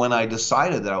 But when I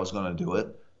decided that I was going to do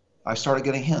it, I started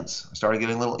getting hints. I started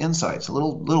getting little insights,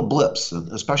 little blips,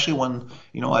 especially when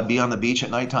I'd be on the beach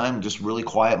at nighttime, just really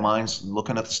quiet minds,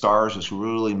 looking at the stars, just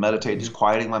really meditate, just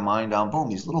quieting my mind down. Boom,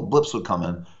 these little blips would come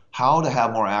in. How to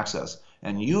have more access,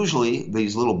 and usually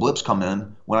these little blips come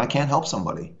in when I can't help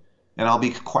somebody, and I'll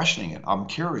be questioning it. I'm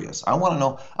curious. I want to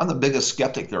know. I'm the biggest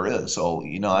skeptic there is, so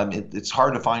it's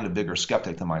hard to find a bigger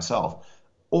skeptic than myself.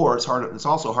 Or it's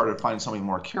also harder to find somebody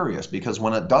more curious because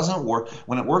when it doesn't work,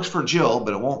 when it works for Jill,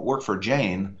 but it won't work for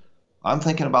Jane, I'm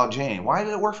thinking about Jane. Why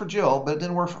did it work for Jill, but it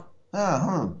didn't work for,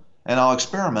 and I'll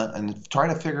experiment and try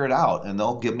to figure it out. And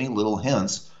they'll give me little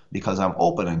hints because I'm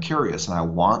open and curious and I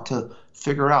want to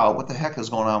figure out what the heck is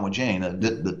going on with Jane. It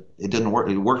didn't work.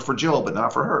 It worked for Jill, but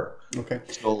not for her. Okay.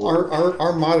 So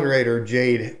Our moderator,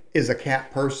 Jade, is a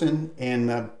cat person,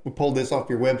 and we pulled this off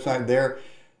your website there.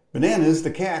 Bananas, the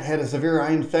cat, had a severe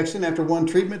eye infection. After one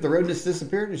treatment, the redness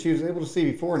disappeared, and she was able to see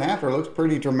before and after. It looks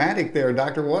pretty dramatic there,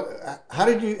 doctor. How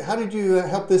did you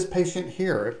help this patient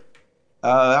here?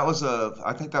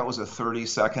 I think that was a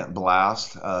 30-second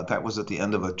blast. That was at the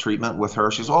end of a treatment with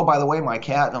her. She's, oh, by the way, my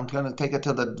cat, I'm going to take it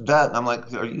to the vet. And I'm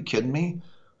like, are you kidding me?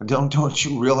 Don't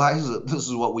you realize that this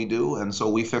is what we do? And so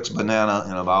we fixed Banana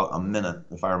in about a minute,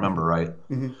 if I remember right.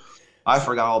 Hmm. I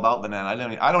forgot all about Banana.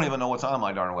 I don't even know what's on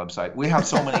my darn website. We have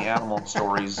so many animal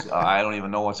stories. I don't even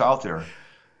know what's out there.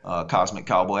 Cosmic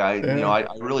Cowboy. Yeah. I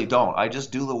really don't. I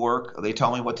just do the work. They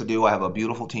tell me what to do. I have a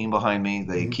beautiful team behind me.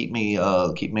 They Hmm. keep me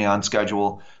on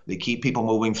schedule. They keep people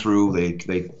moving through.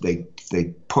 They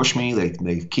push me.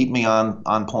 They keep me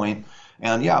on point.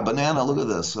 And yeah, Banana. Look at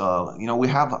this. We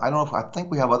have. I don't know. I think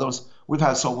we have others. We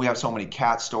have so many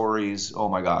cat stories. Oh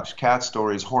my gosh, cat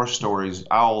stories, horse stories,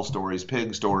 owl stories,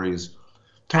 pig stories,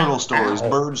 turtle stories, Ow.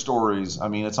 bird stories. I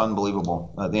mean, it's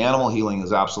unbelievable. The animal healing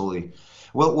is absolutely.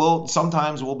 We'll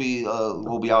sometimes we'll be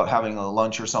out having a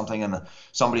lunch or something, and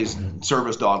somebody's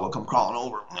service dog will come crawling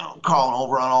over, crawling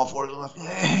over on all fours. And like,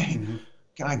 hey, Hmm.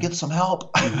 can I get some help?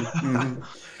 Hmm. Hmm.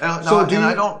 And, So no, do and you?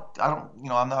 I don't,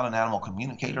 I'm not an animal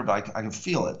communicator, but I can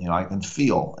feel it. I can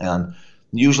feel, and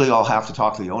usually I'll have to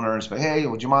talk to the owner and say, hey,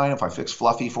 would you mind if I fix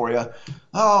Fluffy for you?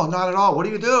 Oh, not at all. What do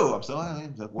you do? I'm still I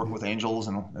work with angels,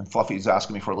 and Fluffy's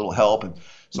asking me for a little help, and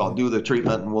so I'll Mhm. do the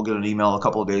treatment, and we'll get an email a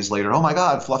couple of days later. Oh my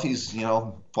God, Fluffy's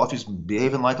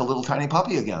behaving like a little tiny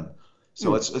puppy again.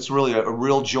 So Mm. it's really a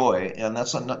real joy, and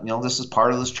this is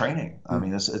part of this training. I Mm.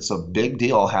 mean, it's a big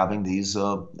deal having these.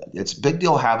 It's a big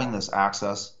deal having this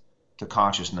access to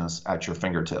consciousness at your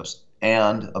fingertips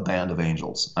and a band of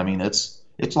angels. I mean, it's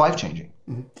life changing.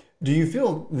 Mhm. Do you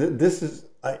feel that this is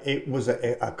it was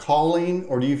a calling,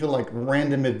 or do you feel like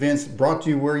random events brought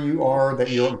you where you are, that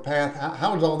you're on a path?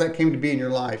 How does all that came to be in your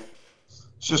life?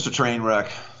 It's just a train wreck,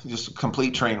 just a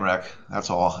complete train wreck. That's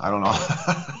all. I don't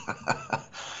know.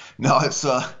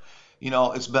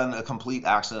 No, it's been a complete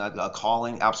accident, a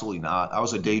calling. Absolutely not. I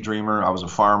was a daydreamer. I was a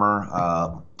farmer.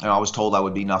 I was told I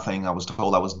would be nothing. I was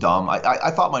told I was dumb.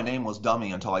 I thought my name was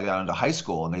Dummy until I got into high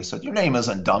school, and they said your name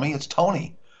isn't Dummy, it's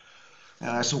Tony. And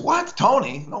I said, what,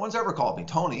 Tony? No one's ever called me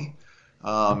Tony.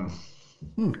 Um,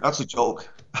 Hmm. that's a joke.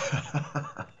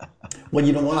 Well,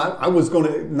 you know what? I was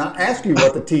going to not ask you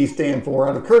what the T stand for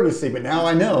out of courtesy, but now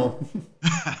I know.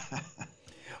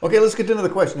 Okay, let's get to another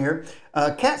question here.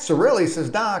 Kat Sorelli says,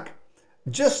 Doc,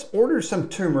 just order some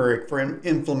turmeric for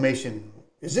inflammation.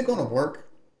 Is it going to work?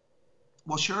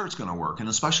 Well, sure, it's going to work, and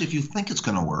especially if you think it's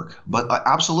going to work. But Mhm.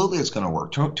 absolutely, it's going to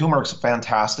work. Turmeric's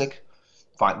fantastic.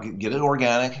 Get it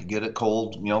organic, get it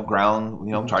cold, ground.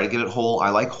 Mhm. Try to get it whole. I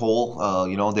like whole.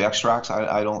 The extracts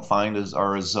I don't find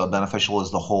are as beneficial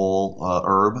as the whole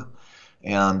herb.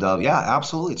 And yeah,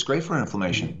 absolutely, it's great for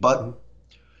inflammation. Mhm. But Mhm.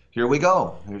 here we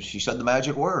go. She said the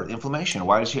magic word, inflammation.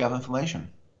 Why does she have inflammation?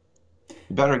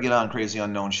 You better get on Crazy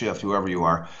Unknown Shift, whoever you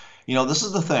are. This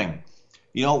is the thing.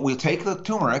 We take the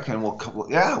turmeric and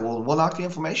we'll knock the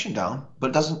inflammation down,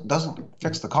 but it doesn't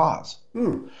fix the cause.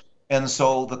 Mm. And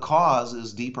so the cause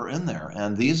is deeper in there.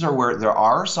 And these are where there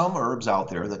are some herbs out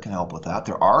there that can help with that.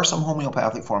 There are some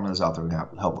homeopathic formulas out there that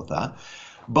can help with that.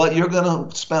 But you're going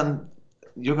to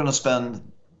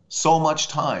spend so much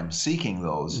time seeking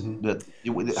those Mhm.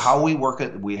 that how we work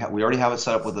it, we already have it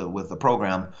set up with the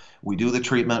program. We do the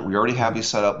treatment. We already have Mhm. you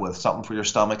set up with something for your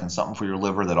stomach and something for your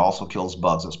liver that also kills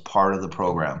bugs as part of the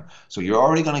program. So you're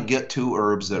already going to get two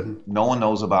herbs that Mhm. no one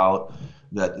knows about,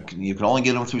 that you can only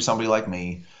get them through somebody like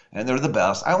me, and they're the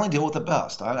best. I only deal with the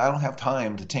best. I don't have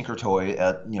time to tinker toy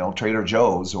at Trader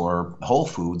Joe's or Whole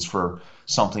Foods for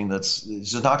something that's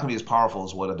it's just not going to be as powerful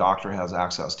as what a doctor has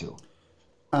access to.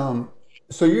 Um,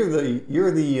 so you're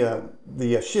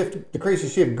the shift, the crazy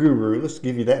shift guru. Let's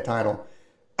give you that title.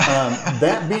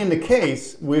 That being the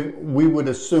case, we would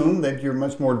assume that you're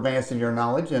much more advanced in your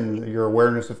knowledge and your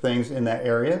awareness of things in that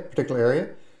area, particular area.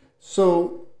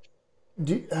 So,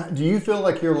 do you feel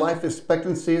like your life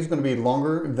expectancy is going to be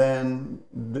longer than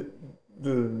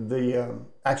the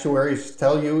actuaries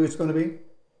tell you it's going to be?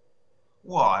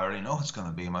 Well, I already know it's going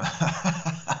to be my.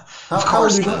 How, Of how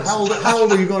old are course you it going? is. How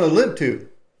old are you going to live to?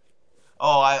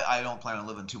 Oh, I don't plan on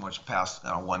living too much past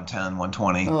 110,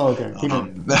 120. Oh, okay. Keep it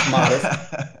Um, modest,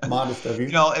 modest of you.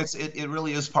 it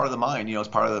really is part of the mind. It's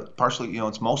part of the partially.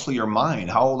 It's mostly your mind.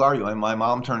 How old are you? And my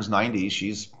mom turns 90.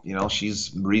 She's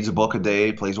reads a book a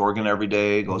day, plays organ every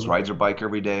day, goes Hmm. rides her bike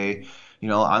every day.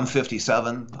 I'm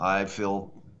 57. I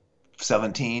feel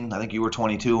 17. I think you were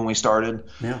 22 when we started.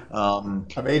 Yeah, Um,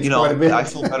 I've aged quite a I bit.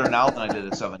 feel better now than I did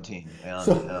at 17. And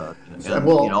so, and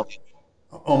well,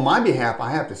 on my behalf, I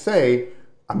have to say,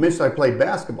 I mentioned I played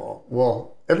basketball.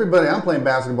 Well, everybody I'm playing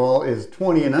basketball is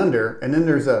 20 and under, and then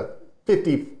there's a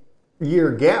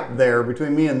 50-year gap there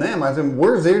between me and them. I said,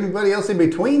 where's anybody else in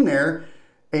between there?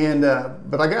 And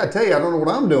but I got to tell you, I don't know what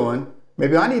I'm doing.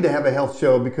 Maybe I need to have a health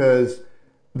show because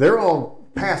they're all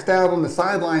passed out on the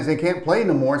sidelines. They can't play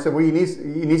no more. I said, well, you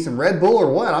need some Red Bull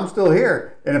or what? I'm still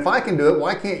here, and if I can do it,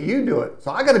 why can't you do it?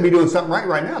 So I got to be doing something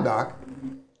right now, Doc.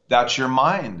 that's your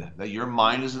mind. That your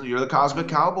mind is you're the cosmic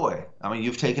cowboy. I mean,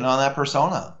 you've taken on that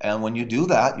persona, and when you do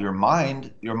that, your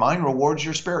mind rewards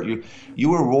your spirit.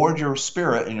 You reward your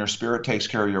spirit, and your spirit takes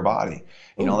care of your body.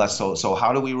 Oh. That's so.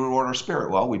 How do we reward our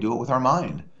spirit? Well, we do it with our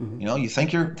mind. Mhm. You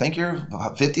think you're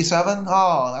 57.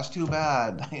 Oh, that's too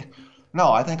bad.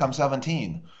 No, I think I'm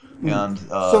 17. Mm.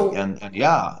 So, And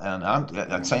yeah, and I'm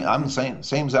the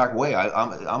same exact way.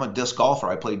 I'm a disc golfer.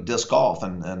 I play disc golf,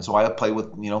 and so I play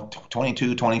with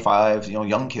 22, 25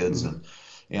 young kids, mhm. and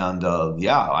And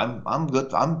yeah, I'm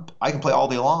good. I can play all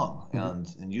day long,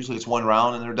 Mhm. and usually it's one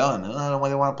round and they're done. I don't know when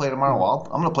they want to play tomorrow. Mhm. Well,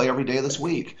 I'm going to play every day this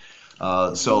week.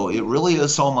 So it really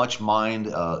is so much mind,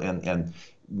 and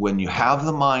when you have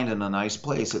the mind in a nice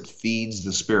place, it feeds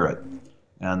the spirit,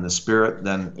 and the spirit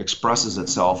then expresses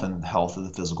itself in the health of the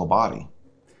physical body.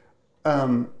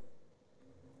 Um,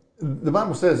 the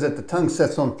Bible says that the tongue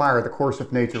sets on fire the course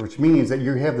of nature, which means that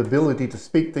you have the ability to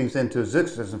speak things into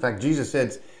existence. In fact, Jesus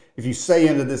said, if you say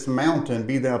unto this mountain,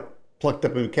 be thou plucked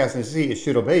up and cast into the sea, it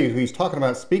should obey you. He's talking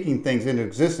about speaking things into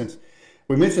existence.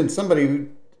 We mentioned somebody who,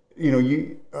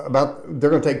 you about they're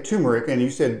going to take turmeric, and you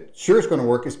said, sure, it's going to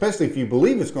work, especially if you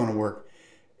believe it's going to work.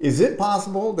 Is it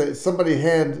possible that somebody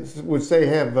would say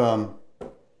have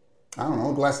I don't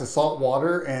know, a glass of salt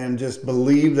water and just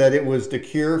believe that it was the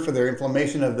cure for their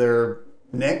inflammation of their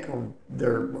neck or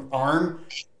their arm?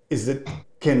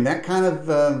 Can that kind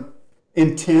of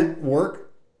intent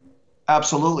work?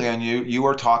 Absolutely, and you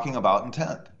are talking about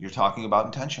intent. You're talking about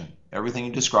intention. Everything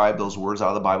you described, those words out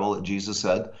of the Bible that Jesus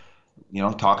said,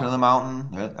 talking to the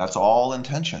mountain, that's all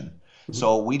intention. Mhm.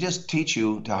 So we just teach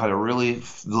you how to really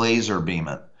laser beam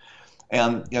it.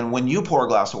 And when you pour a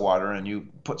glass of water and you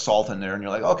put salt in there and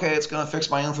you're like, okay, it's going to fix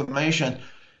my inflammation,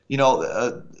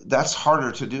 that's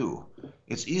harder to do.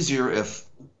 It's easier if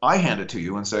I hand it to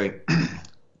you and say,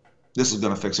 this is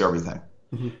going to fix everything.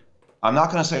 Mhm. I'm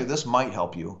not going to say this might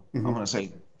help you. I'm Mhm. going to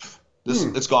say this,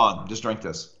 Hmm. it's gone. Just drink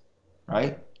this,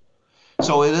 right?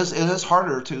 So it is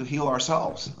harder to heal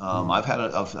ourselves. Mhm. I've had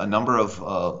a number of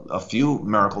a few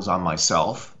miracles on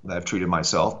myself that I've treated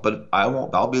myself, but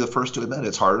I'll be the first to admit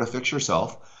it's harder to fix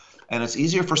yourself, and it's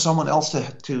easier for someone else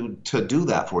to do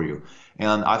that for you.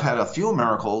 And I've had a few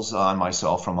miracles on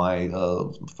myself from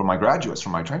my graduates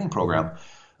from my training Mhm. program,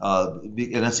 and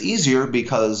it's easier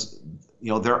because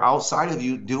they're outside of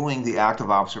you doing the act of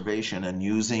observation and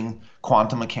using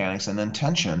quantum mechanics and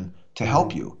intention to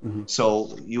help Mhm. you. Mhm.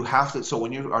 So you have to. So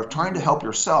when you are trying to help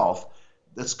yourself,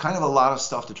 that's kind of a lot of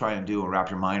stuff to try and do and wrap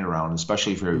your mind around,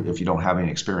 especially if Mhm. you don't have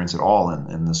any experience at all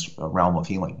in this realm of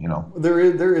healing. There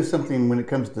is something when it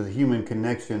comes to the human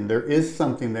connection. There is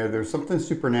something there. There's something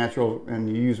supernatural, and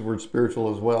you use the word spiritual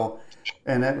as well.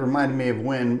 And that reminded me of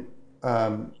when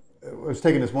I was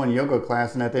taking this one yoga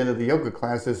class, and at the end of the yoga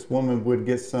class, this woman would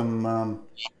get some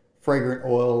fragrant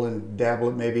oil and dabble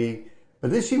it maybe,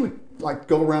 but then she would like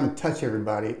go around and touch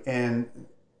everybody, and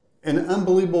an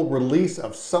unbelievable release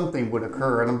of something would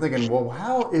occur. And I'm thinking, well,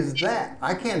 how is that?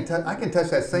 I can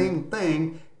touch that same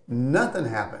thing, nothing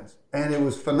happens, and it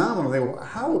was phenomenal. They were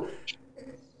how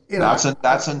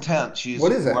That's intent. She's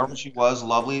what is that? whoever she was,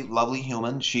 lovely, lovely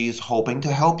human. She's hoping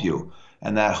to help you,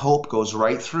 and that hope goes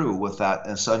right through with that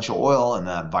essential oil and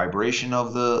that vibration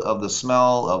of the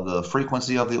smell of the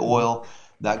frequency of the Mhm. oil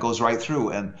that goes right through.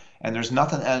 And there's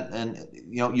nothing. And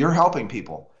you're helping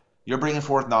people. You're bringing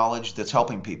forth knowledge that's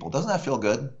helping people. Doesn't that feel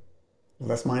good? Well,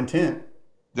 that's my intent.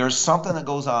 There's something that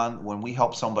goes on when we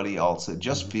help somebody else. It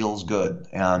just Mhm. feels good,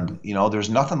 Mhm. and there's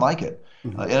nothing like it.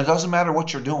 Mhm. And it doesn't matter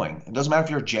what you're doing. It doesn't matter if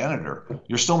you're a janitor.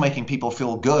 You're still making people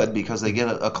feel good because they Mhm. get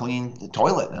a clean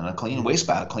toilet and a clean Mhm. waste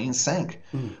bag, a clean sink.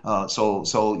 Mhm.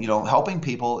 So helping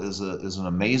people is an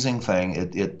amazing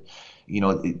thing.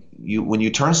 You when you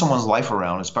turn someone's life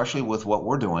around, especially with what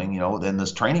we're doing, in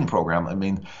this training program. I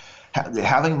mean,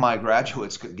 having my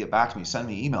graduates get back to me, send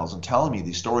me emails, and telling me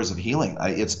these stories of healing,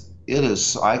 it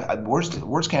is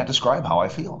words can't describe how I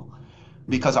feel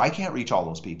because I can't reach all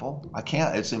those people. I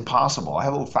can't. It's impossible. I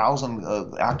have over 1,000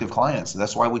 active clients.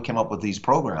 That's why we came up with these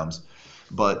programs.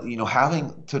 But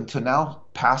having to now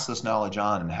pass this knowledge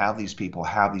on and have these people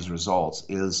have these results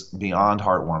is beyond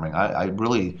heartwarming. I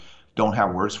really don't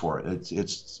have words for it.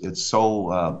 It's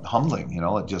so humbling.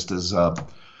 It just is.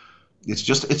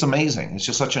 It's amazing. It's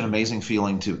just such an amazing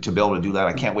feeling to be able to do that.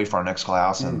 I can't wait for our next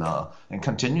class Mhm. and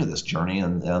continue this journey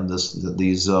and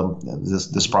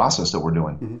this process that we're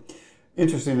doing. Mhm.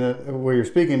 Interesting that where you're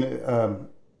speaking,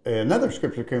 another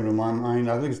scripture came to my mind.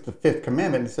 I think it's the fifth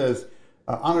commandment. It says,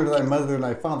 "Honor thy mother and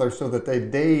thy father, so thy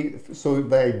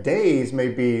days may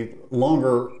be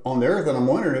longer on the earth." And I'm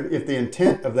wondering if the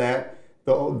intent of that,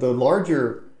 the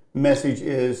larger message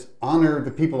is honor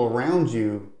the people around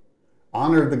you,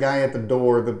 honor the guy at the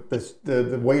door,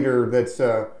 the waiter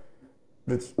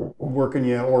that's working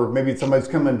you, or maybe somebody's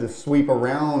coming to sweep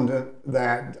around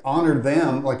that. Honor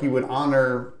them like you would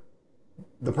honor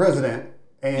the president.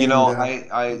 And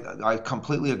I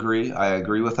completely agree. I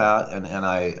agree with that, and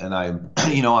I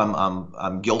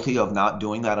I'm guilty of not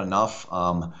doing that enough.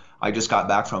 I just got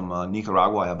back from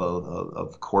Nicaragua. I have a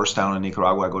course down in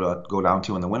Nicaragua I go down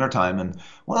to in the wintertime. And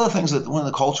one of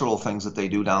the cultural things that they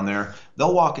do down there,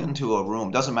 they'll walk into a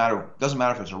room. Doesn't matter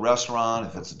if it's a restaurant,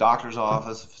 if it's a doctor's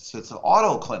office, if it's an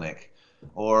auto clinic,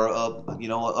 or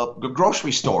a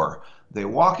grocery store. They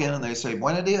walk in and they say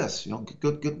 "Buenos dias,"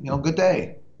 good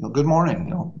day, good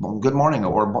morning, good morning,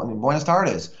 or "Buenas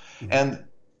tardes," and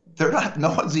they're not.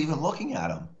 No one's even looking at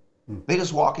them. They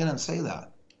just walk in and say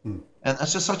that. And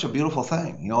that's just such a beautiful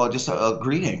thing, just a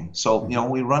greeting. So,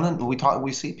 we run in, we talk,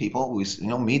 we see people,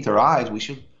 meet their eyes. We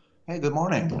should, hey, good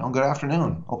morning, good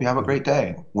afternoon. Hope you have a great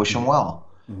day. Wish them well.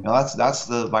 That's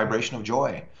the vibration of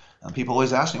joy. And people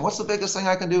always ask me, what's the biggest thing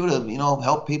I can do to,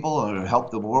 help people or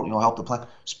help the world, help the planet?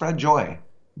 Spread joy,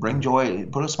 bring joy,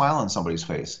 put a smile on somebody's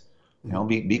face.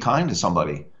 Be kind to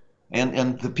somebody,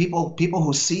 and the people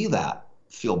who see that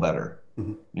feel better.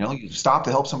 You stop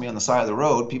to help somebody on the side of the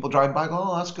road. People drive by, go,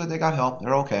 oh, that's good. They got help.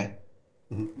 They're okay.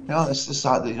 It's just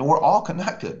we're all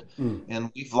connected,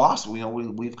 and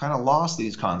we've kind of lost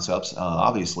these concepts.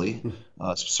 Obviously,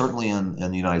 certainly in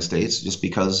the United States, just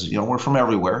because we're from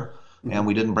everywhere, and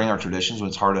we didn't bring our traditions.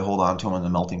 It's hard to hold on to them in the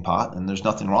melting pot, and there's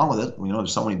nothing wrong with it.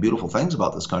 There's so many beautiful things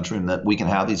about this country, and that we can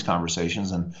have these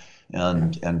conversations and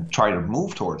try to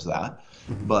move towards that.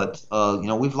 But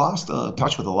we've lost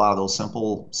touch with a lot of those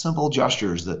simple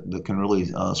gestures that can really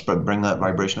bring that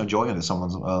vibration of joy into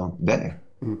someone's day.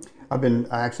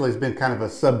 Actually, it's been kind of a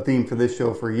sub theme for this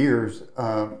show for years,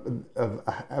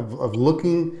 of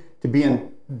looking to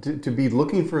be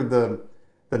looking for the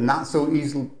not so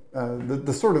easy,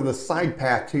 the sort of the side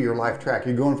path to your life track.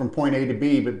 You're going from point A to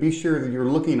B, but be sure that you're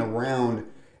looking around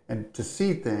and to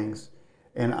see things.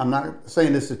 And I'm not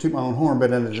saying this to toot my own horn,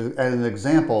 but as an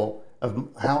example of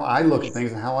how I look at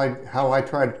things and how I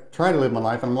try to live my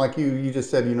life. And I'm like you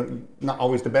just said, not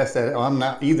always the best at it. Well, I'm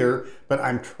not either, but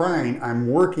I'm trying, I'm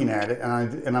working at it,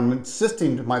 and I'm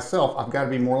insisting to myself, I've got to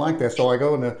be more like that. So I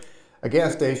go into a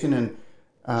gas station, and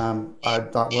I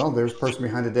thought, well, there's a person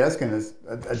behind the desk, and it's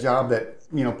a job that,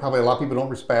 probably a lot of people don't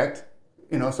respect,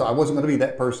 so I wasn't going to be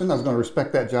that person. I was going to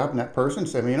respect that job and that person.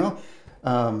 Say,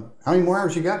 how many more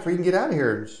hours you got before you can get out of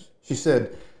here? And she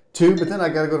said, 2, but then I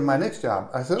got to go to my next job.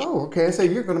 I said, oh, okay. I said,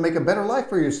 you're going to make a better life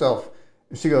for yourself.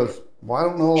 And she goes, well, I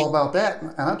don't know all about that.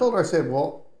 And I told her, I said,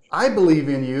 well, I believe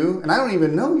in you, and I don't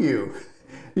even know you.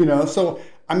 So,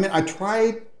 I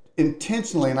try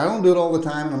intentionally, and I don't do it all the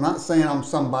time, and I'm not saying I'm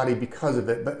somebody because of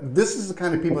it, but this is the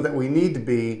kind of people that we need to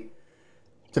be,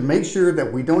 to make sure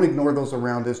that we don't ignore those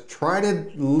around us. Try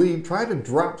to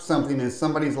drop something in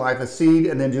somebody's life, a seed,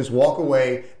 and then just walk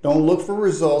away. Don't look for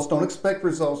results. Don't expect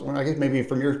results. Well, I guess maybe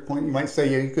from your point, you might say,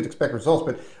 yeah, you could expect results,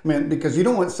 but because you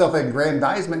don't want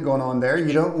self-aggrandizement going on there.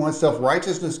 You don't want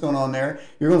self-righteousness going on there.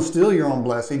 You're going to steal your own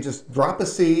blessing. Just drop a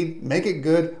seed, make it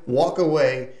good, walk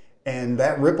away, and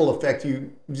that ripple effect,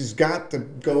 you just got to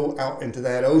go out into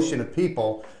that ocean of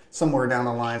people somewhere down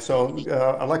the line. So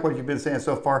I like what you've been saying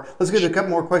so far. Let's get a couple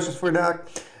more questions for you, Doc.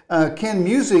 Can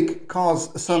music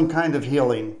cause some kind of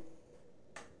healing?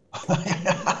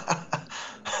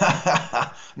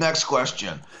 Next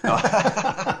question. You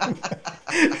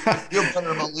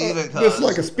better believe it. It's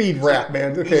like a speed rap,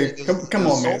 man. Okay, come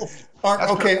on, man.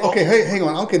 Okay, hey, hang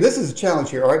on. Okay, this is a challenge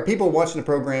here. All right, people watching the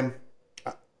program,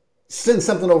 send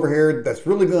something over here that's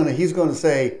really he's going to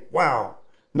say, wow,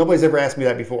 nobody's ever asked me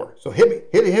that before. So hit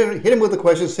him with the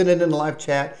question, send it in the live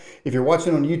chat. If you're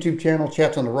watching on the YouTube channel,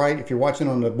 chat's on the right. If you're watching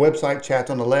on the website, chat's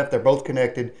on the left. They're both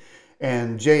connected.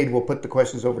 And Jade will put the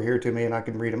questions over here to me, and I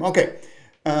can read them. Okay.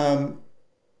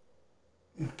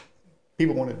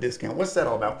 People want a discount. What's that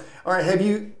all about? All right. Have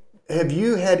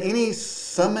you had any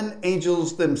summon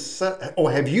angels themselves, or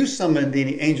have you summoned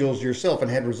any angels yourself and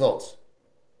had results?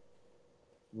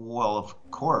 Well, of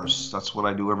course, that's what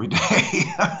I do every day.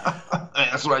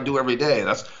 That's what I do every day.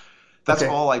 That's Okay.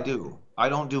 all I do. I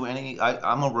don't do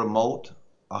I'm a remote,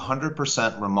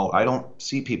 100% remote. I don't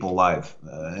see people live,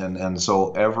 and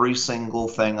so every single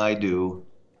thing I do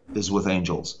is with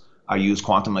angels. I use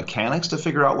quantum mechanics to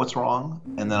figure out what's wrong,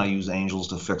 and then I use angels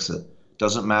to fix it.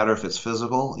 Doesn't matter if it's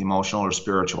physical, emotional, or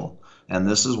spiritual. And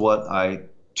this is what I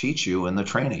teach you in the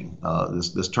training.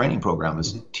 This training program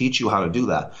is teach you how to do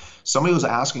that. Somebody was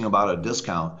asking about a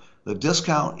discount. The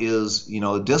discount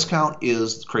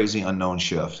is Crazy Unknown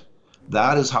Shift.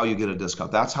 That is how you get a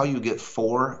discount. That's how you get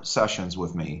 4 sessions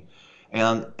with me.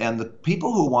 And the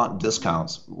people who want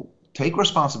discounts, take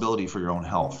responsibility for your own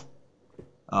health.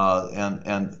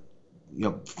 And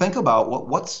think about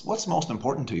what's most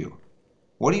important to you.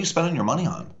 What are you spending your money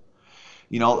on?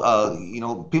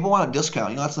 People want a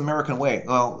discount. That's the American way.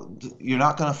 Well, you're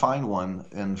not going to find one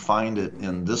and find it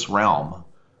in this realm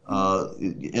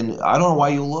And I don't know why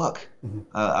you look. Mhm.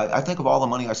 I think of all the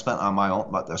money I spent on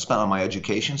my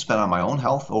education, spent on my own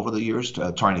health over the years,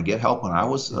 trying to get help when I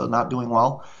was Mhm. not doing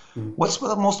well. Mhm. What's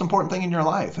the most important thing in your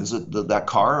life? Is it that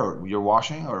car or you're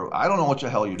washing, or I don't know what the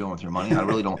hell you're doing with your money. I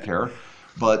really don't care,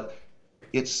 but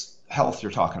it's health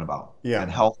you're talking about, Yeah.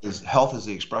 and health is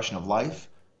the expression of life.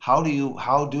 How do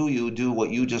you do what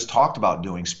you just talked about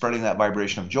doing, spreading that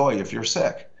vibration of joy if you're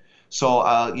sick? So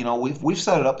we've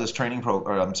set it up, this training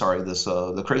or I'm sorry, this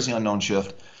the Crazy Unknown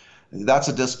Shift. That's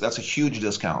a huge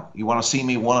discount. You want to see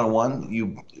me one on one?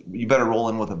 You better roll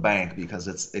in with a bank, because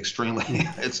it's extremely You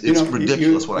it's know,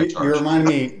 ridiculous what I you charge. remind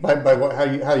me by what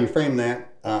how you frame that.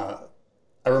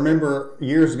 I remember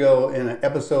years ago in an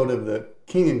episode of the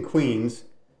King and Queens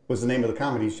was the name of the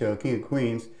comedy show, King of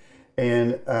Queens,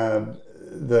 and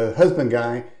the husband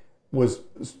guy was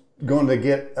going to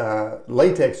get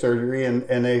latex surgery,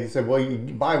 and they said, well, you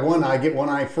buy one eye, get one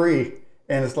eye free,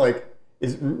 and it's like.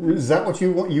 Is that what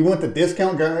you want? You want the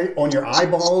discount guy on your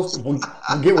eyeballs? We'll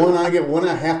get one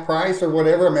eye half price or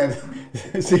whatever. I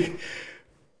mean, see,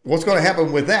 what's going to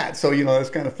happen with that? So that's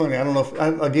kind of funny. I don't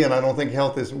know. Again, I don't think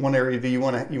health is one area that you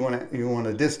want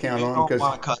to discount on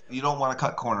because You don't want to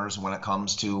cut corners when it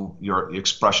comes to your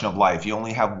expression of life. You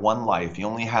only have one life. You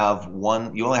only have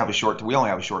one. You only have a short. We only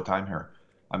have a short time here.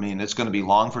 I mean, it's going to be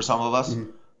long for some of us,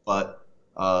 mhm. but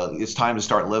it's time to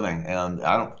start living. And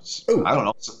I Oh, don't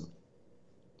know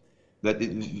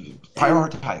and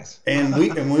prioritize. and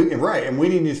we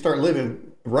need to start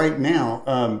living right now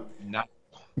Not,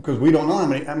 because we don't know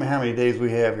how many days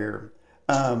we have here.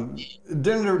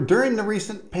 During the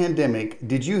recent pandemic,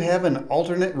 did you have an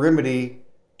alternate remedy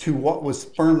to what was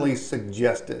firmly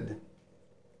suggested?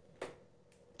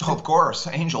 of course,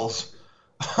 angels.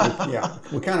 Yeah,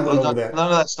 we kind of went over that.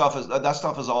 None of that stuff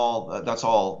is all that's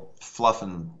all fluff,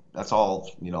 and that's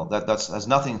all that's has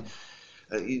nothing.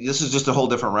 This is just a whole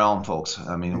different realm, folks.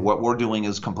 I mean, Mhm. what we're doing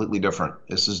is completely different.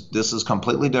 This is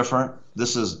completely different.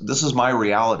 This is my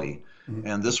reality, Mhm.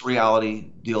 and this reality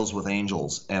deals with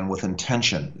angels and with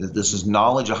intention. This is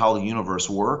knowledge of how the universe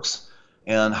works,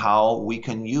 and how we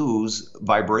can use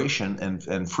vibration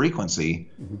and frequency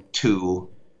Mhm. to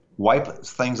wipe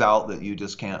things out that you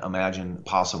just can't imagine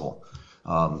possible.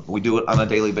 We do it on a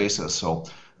daily basis. So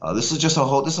this is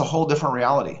a whole different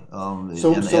reality,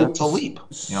 So, and so, it's a leap.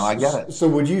 I get it. so,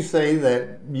 would you say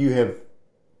that you have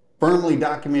firmly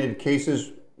documented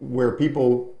cases where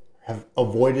people have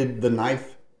avoided the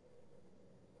knife?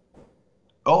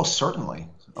 Oh, certainly.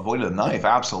 Avoided a knife,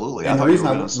 absolutely. I And the thought you reason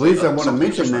were I, going to the say reason I want to something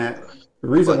mention different. that, the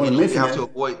reason I But want to mention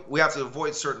that, we have to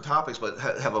avoid certain topics, but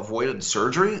have avoided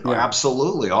surgery? yeah,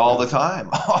 Absolutely, all yeah, the time,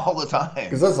 all the because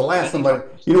time. that's the last Many somebody.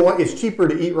 times. You know what? It's cheaper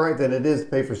to eat right than it is to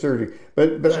pay for surgery.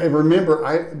 But I remember,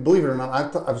 I believe it or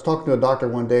not, I was talking to a doctor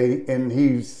one day, and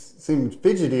he seemed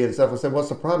fidgety and stuff. I said, "What's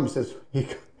the problem?" He says,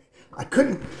 I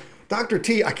couldn't, Doctor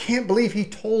T. I can't believe he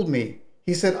told me.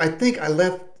 He said, "I think I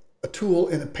left a tool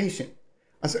in a patient."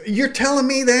 I said, "You're telling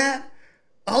me that?"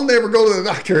 I'll never go to the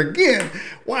doctor again.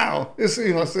 Wow. I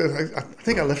said, I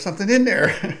think I left something in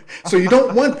there. So you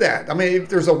don't want that. I mean, if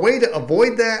there's a way to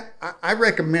avoid that, I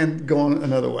recommend going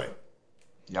another way.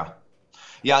 Yeah.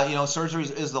 Yeah, surgery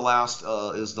is the last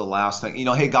thing.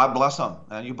 Hey, God bless them.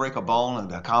 And you break a bone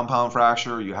and a compound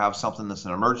fracture, you have something that's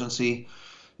an emergency.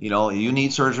 You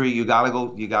need surgery. You gotta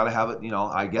go. You gotta have it.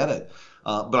 I get it,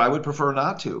 but I would prefer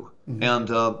not to. Mm-hmm.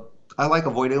 And I like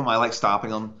avoiding them. I like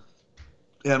stopping them.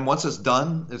 And once it's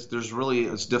done, it's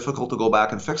difficult to go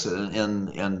back and fix it. And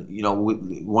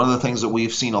one of the things that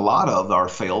we've seen a lot of are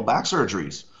failed back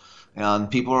surgeries. And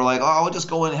people are like, oh, I'll just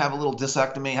go in and have a little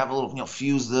discectomy, have a little,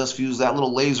 fuse this, fuse that,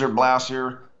 little laser blast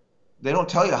here. They don't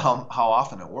tell you how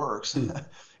often it works.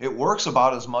 It works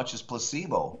about as much as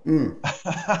placebo.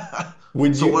 Mm.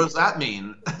 Would So what you? does that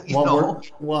mean? you Well,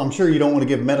 know? I'm sure you don't want to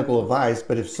give medical advice,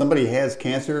 but if somebody has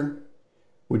cancer,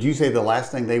 would you say the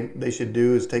last thing they should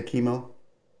do is take chemo?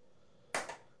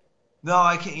 No,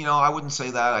 I can't. I wouldn't say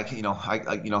that. I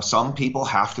can. Some people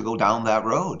have to go down that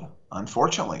road.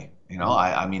 Unfortunately, Mm-hmm.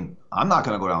 I mean, I'm not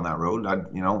going to go down that road.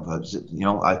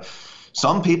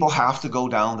 Some people have to go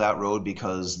down that road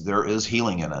because there is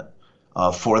healing in it,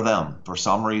 for them for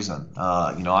some reason.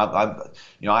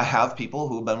 I have people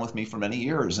who've been with me for many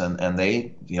years, and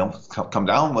they, come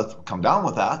down with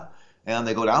that, and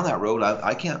they go down that road.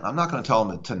 I can't. I'm not going to tell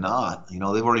them to not. They've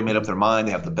already made up their mind.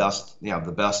 They have the best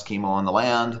chemo in the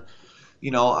land.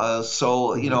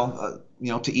 So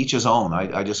Mm-hmm. to each his own.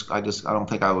 I don't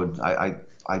think I would.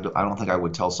 I don't think I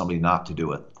would tell somebody not to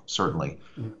do it. Certainly,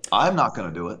 Mm-hmm. I'm not going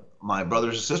to do it. My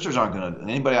brothers and sisters aren't going to.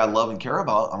 Anybody I love and care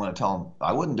about, I'm going to tell them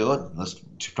I wouldn't do it. Let's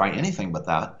try anything but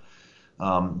that.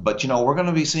 But we're going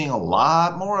to be seeing a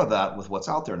lot more of that with what's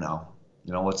out there now.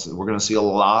 We're going to see a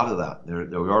lot of that.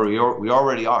 We already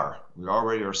are. We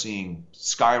already are seeing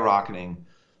skyrocketing,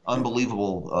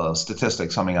 unbelievable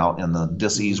statistics coming out in the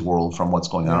disease world from what's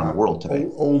going on in the Yeah, world today.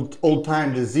 old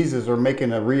time diseases are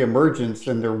making a reemergence,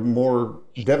 and they're more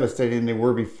devastating than they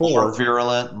were More before.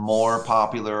 virulent, more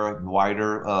popular,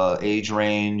 wider age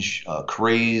range,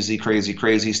 crazy, crazy,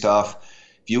 crazy stuff.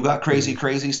 If you got crazy, Mhm,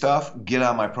 crazy stuff, get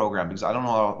on my program because I don't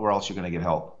know where else you're going to get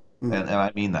help. And, mhm. and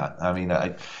I mean that. I mean,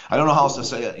 I don't know how else to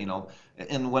say it.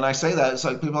 And when I say that, it's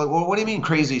like people are like, well, what do you mean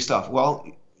crazy stuff? Well,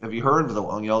 have you heard of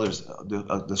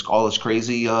there's all this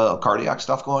crazy cardiac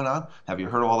stuff going on? Have you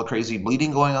heard of all the crazy bleeding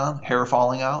going on, hair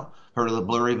falling out? Heard of the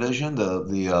blurry vision,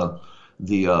 the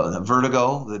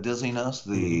vertigo, the dizziness,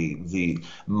 Mhm. the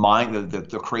mind,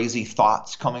 the crazy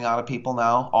thoughts coming out of people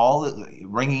now, all the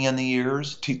ringing in the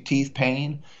ears, teeth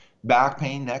pain, back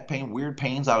pain, neck pain, weird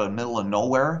pains out of the middle of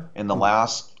nowhere in the Mhm.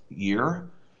 last year.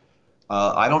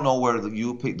 I don't know where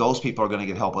those people are going to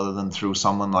get help other than through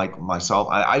someone like myself.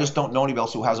 I just don't know anybody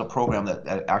else who has a program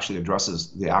that actually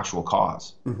addresses the actual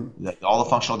cause. Mhm. All the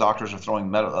functional doctors are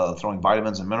throwing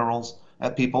vitamins and minerals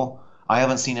at people. I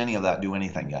haven't seen any of that do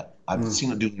anything yet. I've Mhm.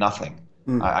 seen it do nothing.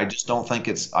 Mhm. I just don't think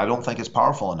it's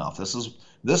powerful enough.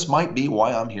 This might be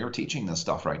why I'm here teaching this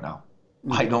stuff right now.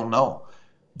 I Mhm. don't know,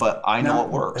 but I know it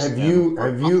Now, works, and we're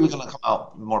have probably you going to come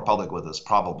out more public with this,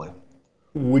 probably.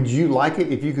 would you like it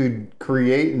if you could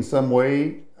create in some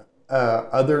way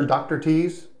other Dr.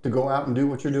 T's to go out and do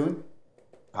what you're doing?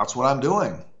 That's what I'm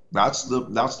doing. That's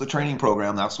the training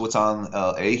program. That's what's on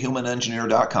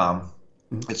ahumanengineer.com.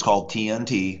 Mhm. It's called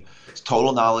TNT. It's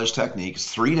Total Knowledge Techniques.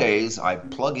 3 days. I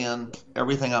plug in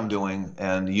everything I'm doing,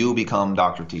 and you become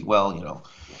Dr. T. Well,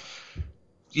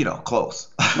 close.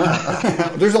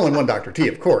 There's only one Dr. T,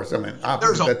 of course. I mean, There's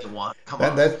obviously only one. Come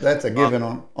on. that's a given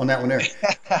on that one there.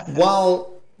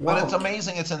 While But it's while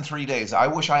amazing it's in 3 days. I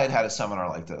wish I had had a seminar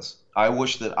like this. I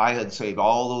wish that I had saved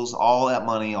all that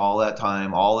money, all that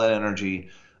time, all that energy.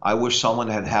 I wish someone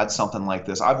had had something like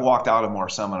this. I've walked out of more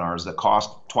seminars that cost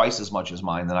twice as much as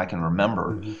mine than I can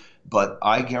remember. Mhm. But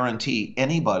I guarantee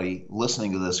anybody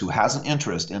listening to this who has an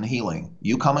interest in healing,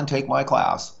 you come and take my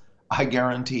class. I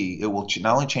guarantee it will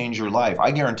not only change your life,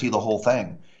 I guarantee the whole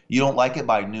thing. You don't like it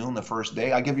by noon the first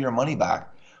day, I give you your money back.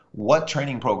 What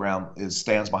training program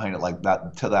stands behind it like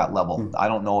that to that level? Mhm. I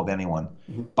don't know of anyone.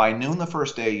 Mhm. By noon the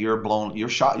first day, you're blown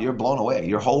away.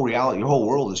 Your whole reality, your whole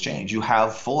world has changed. You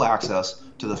have full access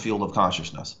to the field of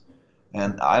consciousness.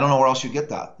 And I don't know where else you get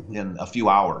that Mhm. in a few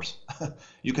hours.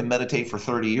 You can meditate for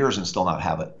 30 years and still not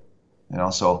have it.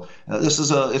 So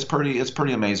it's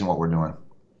pretty amazing what we're doing.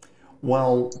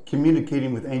 While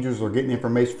communicating with angels or getting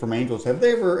information from angels, have you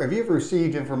ever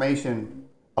received information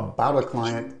about a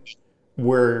client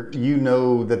where you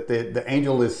know that the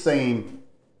angel is saying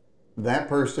that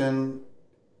person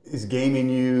is gaming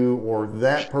you, or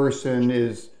that person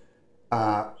is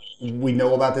we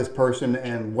know about this person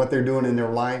and what they're doing in their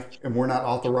life, and we're not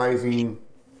authorizing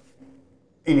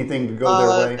anything to go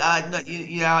their way? No,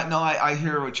 yeah, no, I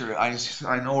hear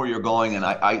I know where you're going, and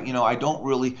I don't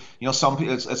really, some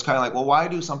people, it's kind of like, well, why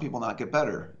do some people not get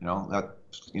better? Why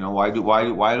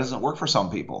doesn't it work for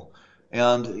some people?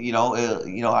 And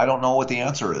I don't know what the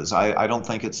answer is. I don't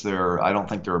think I don't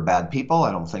think they're bad people.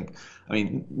 I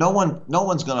mean, no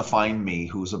one's gonna find me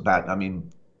who's a bad. I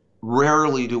mean,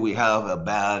 rarely do we have a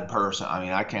bad person. I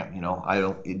mean, I can't, I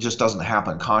don't, it just doesn't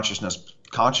happen.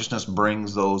 Consciousness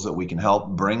brings those that we can help,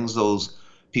 brings those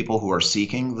people who are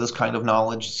seeking this kind of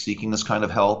knowledge, seeking this kind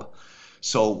of help.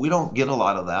 So we don't get a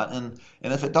lot of that. And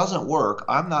if it doesn't work,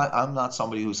 I'm not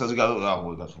somebody who says,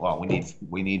 well,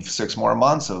 we need 6 more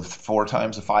months of 4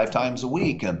 times to 5 times a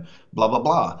week and blah blah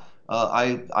blah.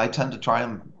 I tend to try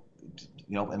and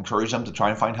encourage them to try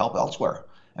and find help elsewhere.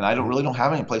 And I don't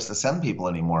have any place to send people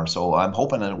anymore. So I'm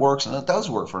hoping that it works, and it does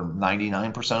work for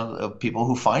 99% of people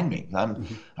who find me. Mhm.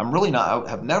 I'm really not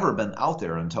have never been out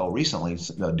there until recently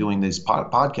doing these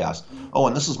podcasts. Oh,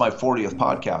 and this is my 40th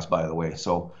podcast, by the way.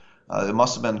 So it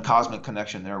must have been cosmic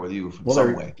connection there with you in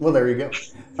some way. Well, there you go.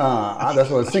 That's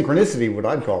what synchronicity, what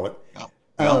I'd call it. Yeah.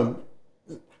 Yeah. Um,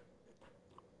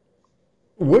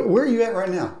 where are you at right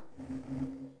now?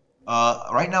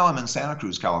 Right now, I'm in Santa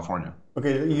Cruz, California.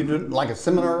 Okay, you do like a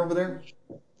seminar over there?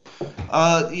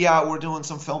 Yeah, we're doing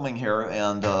some filming here,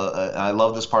 and I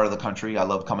love this part of the country. I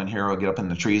love coming here, get up in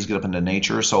the trees, get up into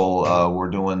nature. So we're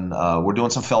doing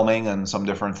some filming and some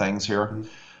different things here.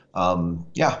 Mhm.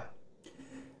 Yeah.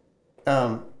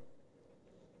 Um,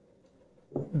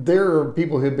 there are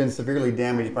people who've been severely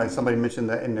damaged by somebody mentioned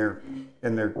that in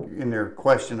their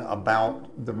question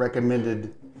about the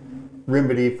recommended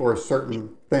remedy for a certain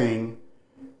thing,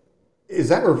 Is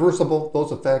that reversible,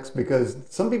 those effects? Because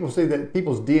some people say that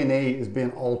people's DNA has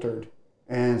been altered.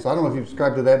 And so I don't know if you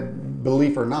subscribe to that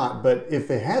belief or not, but if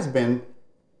it has been,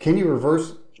 can you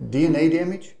reverse DNA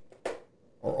damage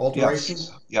or alteration?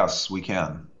 Yes, yes, we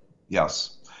can.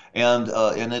 Yes, and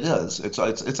it is.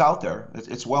 It's out there.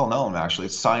 It's well known actually.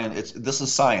 It's science. It's this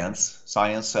is science.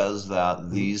 Science says that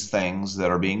Mhm. these things that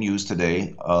are being used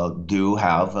today do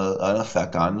have an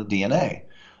effect on the DNA.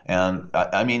 And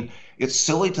I mean, it's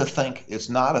silly to think it's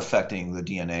not affecting the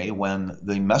DNA when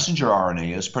the messenger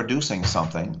RNA is producing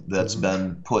something that's Mhm.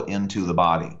 been put into the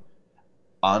body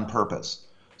on purpose.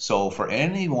 So for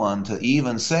anyone to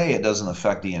even say it doesn't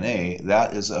affect DNA,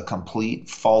 that is a complete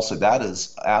falsehood. That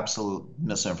is absolute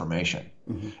misinformation.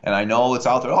 Mhm. And I know it's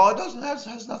out there. Oh, it doesn't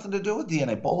has nothing to do with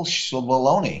DNA. Bullshit,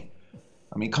 baloney.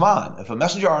 I mean, come on. If a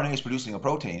messenger RNA is producing a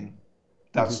protein,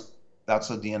 Mhm. that's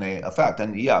a DNA effect.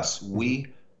 And yes, Mhm. we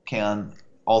can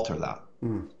alter that.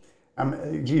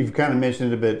 Mhm. You've kind of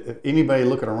mentioned it a bit. If anybody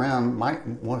looking around might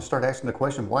want to start asking the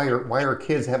question, why are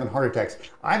kids having heart attacks?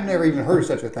 I've never even heard of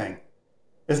such a thing.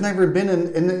 It's never been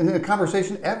in a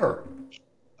conversation ever.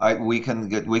 We can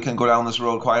go down this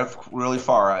road quite really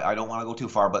far. I don't want to go too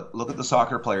far, but look at the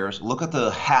soccer players. Look at the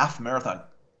half marathon.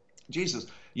 Jesus,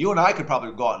 you and I could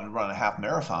probably go out and run a half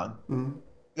marathon. Mhm.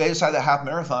 They just had a half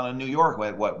marathon in New York.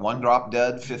 What, one drop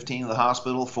dead, 15 in the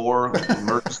hospital, four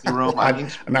emergency room. I mean,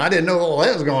 I didn't know all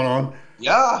that was going on.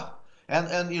 yeah,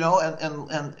 and you know,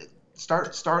 and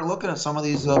start looking at some of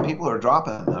these people who are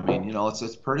dropping. I mean, you know,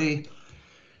 it's pretty.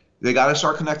 They got to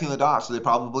start connecting the dots. So they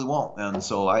probably won't. And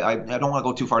so I don't want to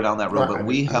go too far down that road. But Right,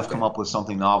 we I have come understand. up with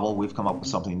something novel. We've come up with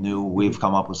something new. We've Mhm.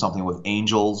 come up with something with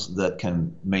angels that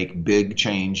can make big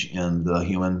change in the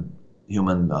human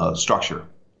structure.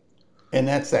 And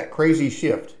that's that crazy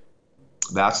shift.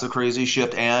 That's the crazy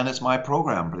shift, and it's my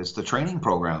program. It's the training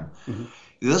program. Mhm.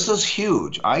 This is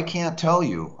huge. I can't tell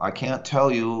you. I can't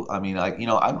tell you. I mean,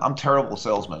 I'm terrible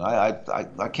salesman.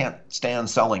 I can't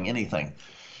stand selling anything.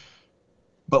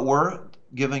 But we're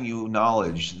giving you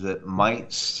knowledge that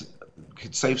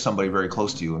could save somebody very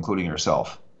close to you, including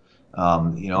yourself.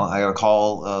 I got a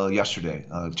call yesterday.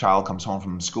 A child comes home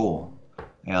from school,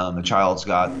 and the child's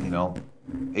got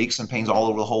aches and pains all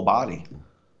over the whole body.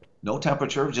 No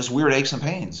temperature, just weird aches and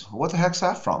pains. What the heck's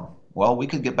that from? Well, we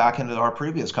could get back into our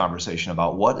previous conversation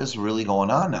about what is really going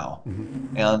on now. Mhm.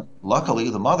 And luckily,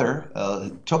 the mother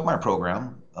took my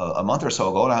program a month or so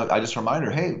ago, and I just reminded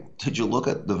her, "Hey, did you look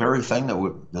at the very thing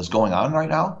that's going on right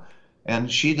now?" And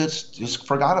she just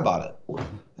forgot about it.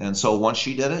 And so once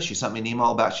she did it, she sent me an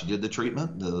email back. She did the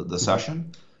treatment, the Mhm.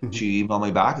 session. Mhm. She emailed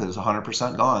me back that it's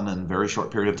 100% gone in a very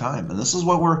short period of time. And this is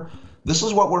what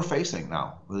we're facing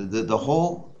now. The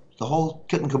whole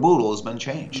kit and caboodle has been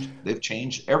changed. They've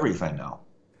changed everything now.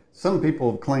 Some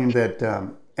people claim that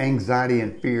anxiety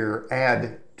and fear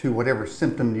add to whatever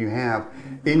symptom you have.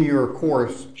 In your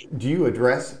course, do you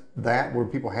address that where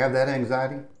people have that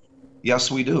anxiety?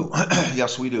 Yes, we do.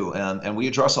 Yes, we do. And we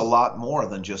address a lot more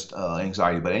than just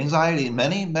anxiety. But anxiety,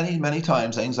 many, many, many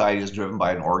times, anxiety is driven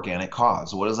by an organic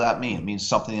cause. What does that mean? It means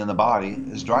something in the body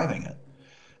is driving it.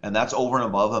 And that's over and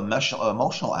above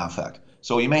emotional affect.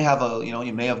 So you may have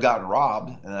gotten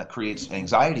robbed, and that creates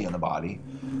anxiety in the body.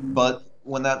 But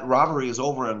when that robbery is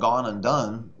over and gone and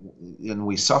done, and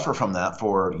we suffer from that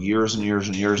for years and years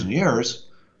and years and years,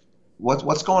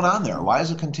 what's going on there? Why does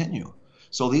it continue?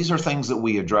 So these are things that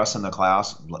we address in the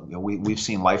class. We've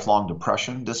seen lifelong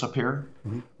depression disappear.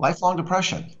 Mhm. Lifelong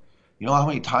depression. You know how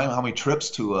many trips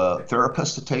to a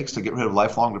therapist it takes to get rid of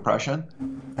lifelong depression?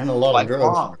 And a lot of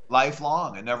drugs.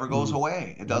 Lifelong. It never goes Mhm.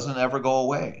 away. It Mhm. doesn't ever go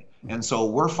away. And so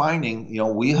we're finding,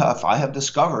 I have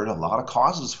discovered a lot of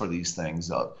causes for these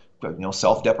things.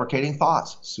 Self-deprecating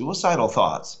thoughts, suicidal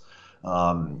thoughts,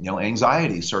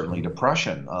 anxiety, certainly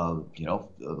depression. A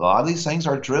lot of these things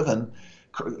are driven,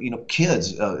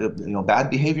 kids, bad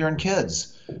behavior in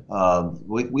kids.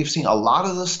 We've seen a lot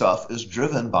of this stuff is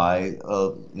driven by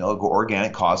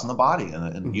organic cause in the body,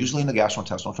 and Mhm. usually in the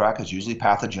gastrointestinal tract. It's usually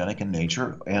pathogenic in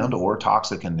nature and or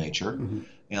toxic in nature. Mhm.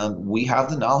 And we have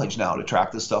the knowledge now to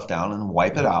track this stuff down and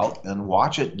wipe it out and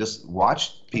just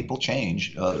watch people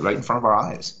change right in front of our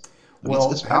eyes. I mean,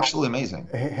 Well, it's absolutely amazing.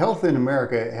 health in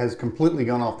America has completely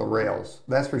gone off the rails.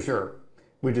 That's for sure.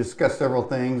 We discussed several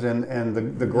things, and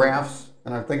the graphs.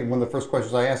 And I think one of the first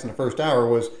questions I asked in the first hour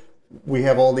was, we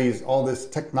have all this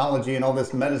technology and all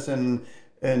this medicine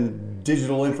and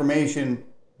digital information,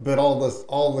 but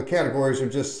all the categories are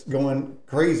just going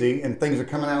crazy, and things are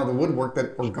coming out of the woodwork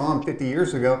that were gone 50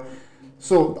 years ago.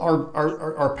 So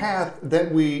our path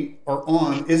that we are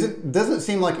on doesn't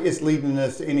seem like it's leading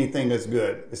us to anything that's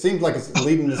good. It seems like it's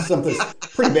leading to something that's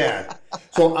pretty bad.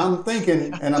 So I'm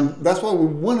thinking, and that's why we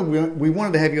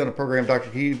wanted to have you on the program,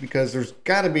 Dr. Key, because there's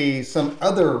got to be some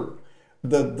other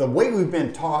the way we've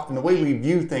been taught and the way we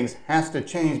view things has to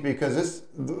change, because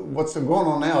what's going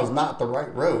on now is not the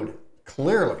right road.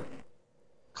 Clearly.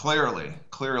 Clearly.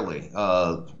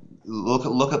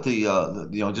 Look at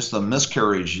just the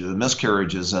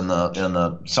miscarriages and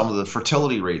the some of the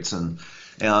fertility rates and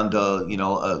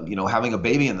having a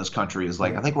baby in this country is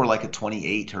like, I think we're like at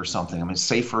 28 or something. I mean, it's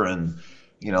safer in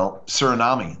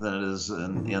Suriname than it is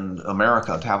in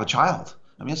America to have a child.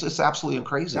 I mean, it's absolutely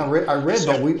crazy. I read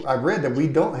that we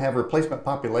don't have replacement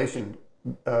population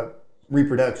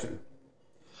reproduction.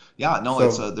 Yeah, no,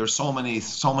 there's so many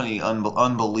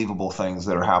unbelievable things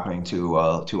that are happening to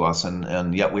us,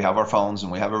 and yet we have our phones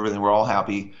and we have everything. We're all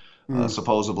happy,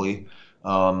 supposedly.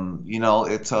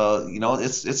 It's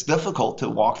difficult to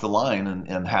walk the line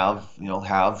and have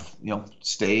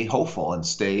stay hopeful and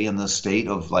stay in this state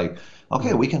of like,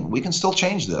 okay, we can still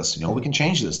change this. We can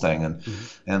change this thing,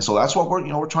 and so that's what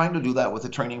we're trying to do that with the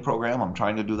training program. I'm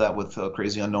trying to do that with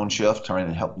Crazy Unknown Shift, trying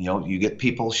to help you get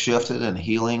people shifted and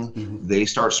healing. They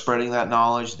start spreading that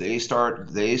knowledge. They start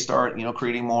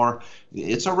creating more.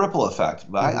 It's a ripple effect.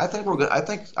 But I think we're good.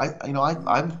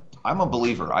 I'm a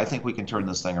believer. I think we can turn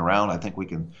this thing around. I think we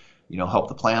can help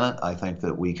the planet. I think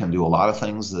that we can do a lot of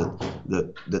things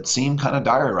that seem kind of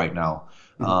dire right now.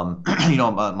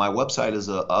 My website is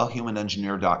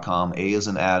ahumanengineer.com. A is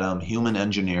in Adam, human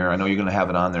engineer. I know you're going to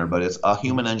have it on there, but it's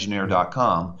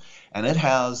ahumanengineer.com, and it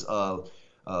has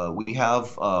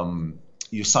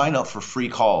you sign up for free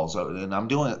calls, and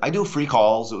I do free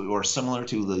calls or similar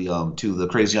to the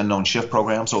Crazy Unknown Shift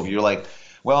program. So if you're like,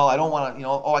 well, I don't want to,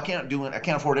 I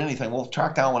can't afford anything. Well,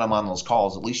 track down when I'm on those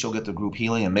calls. At least you'll get the group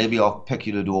healing, and maybe I'll pick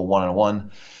you to do a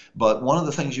one-on-one. But one of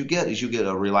the things you get is you get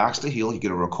a Relax to Heal, you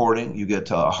get a recording, you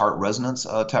get a heart resonance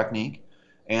technique,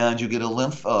 and you get a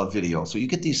lymph video. So you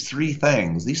get these three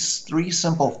things. These three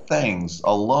simple things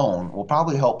alone will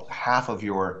probably help half of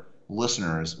your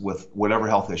listeners with whatever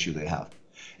health issue they have.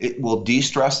 It will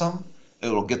de-stress them, it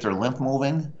will get their lymph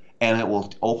moving, and it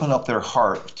will open up their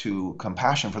heart to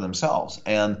compassion for themselves.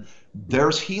 And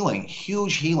there's healing,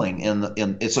 huge healing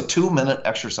it's a 2-minute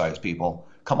exercise, people.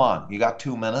 Come on, you got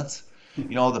 2 minutes?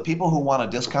 The people who want a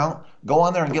discount, go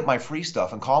on there and get my free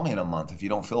stuff and call me in a month if you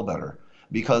don't feel better,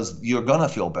 because you're going to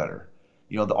feel better.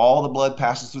 All the blood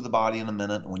passes through the body in a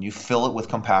minute. When you fill it with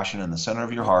compassion in the center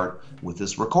of your heart with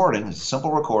this recording, it's a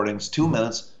simple recording, it's 2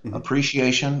 minutes,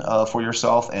 appreciation for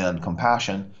yourself and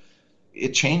compassion.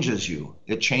 It changes you.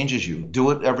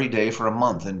 Do it every day for a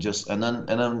month, and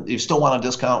then you still want a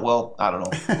discount. Well, I don't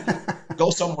know. Go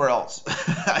somewhere else.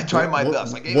 I tried my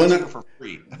best. I gave it to you for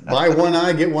free. Buy one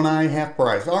eye, get one eye, half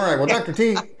price. All right. Well, Dr.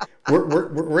 T,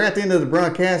 we're at the end of the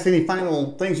broadcast. Any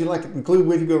final things you'd like to conclude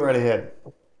with? You go right ahead.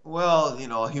 Well,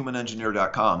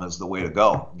 humanengineer.com is the way to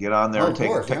go. Get on there, take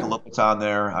a look what's on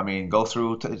there. I mean, go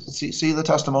through, see the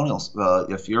testimonials.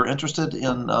 If you're interested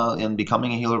in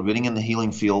becoming a healer, getting in the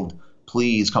healing field,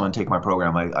 please come and take my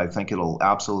program. I think it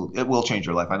will change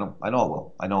your life. I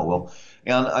know it will.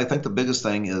 And I think the biggest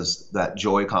thing is that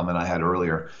joy comment I had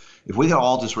earlier. If we could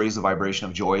all just raise the vibration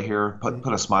of joy here,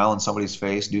 put a smile on somebody's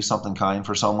face, do something kind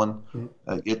for someone,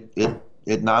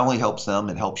 it not only helps them,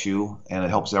 it helps you, and it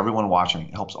helps everyone watching.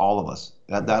 It helps all of us.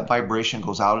 That vibration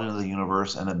goes out into the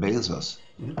universe and it bathes us.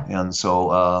 And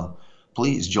so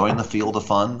please join the field of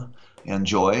fun and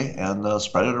joy and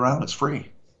spread it around. It's free.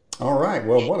 All right.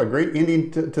 Well, what a great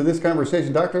ending to this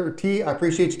conversation. Dr. T, I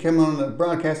appreciate you coming on the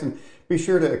broadcast, and be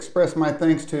sure to express my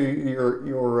thanks to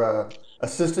your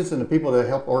assistants and the people that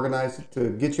helped organize it to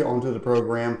get you onto the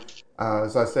program.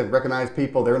 As I said, recognize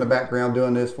people. They're in the background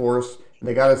doing this for us.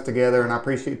 They got us together,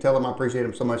 and tell them I appreciate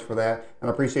them so much for that. And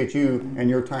I appreciate you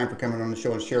and your time for coming on the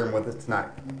show and sharing with us tonight.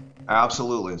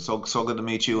 Absolutely. So good to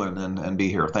meet you and be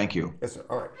here. Thank you. Yes, sir.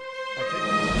 All right.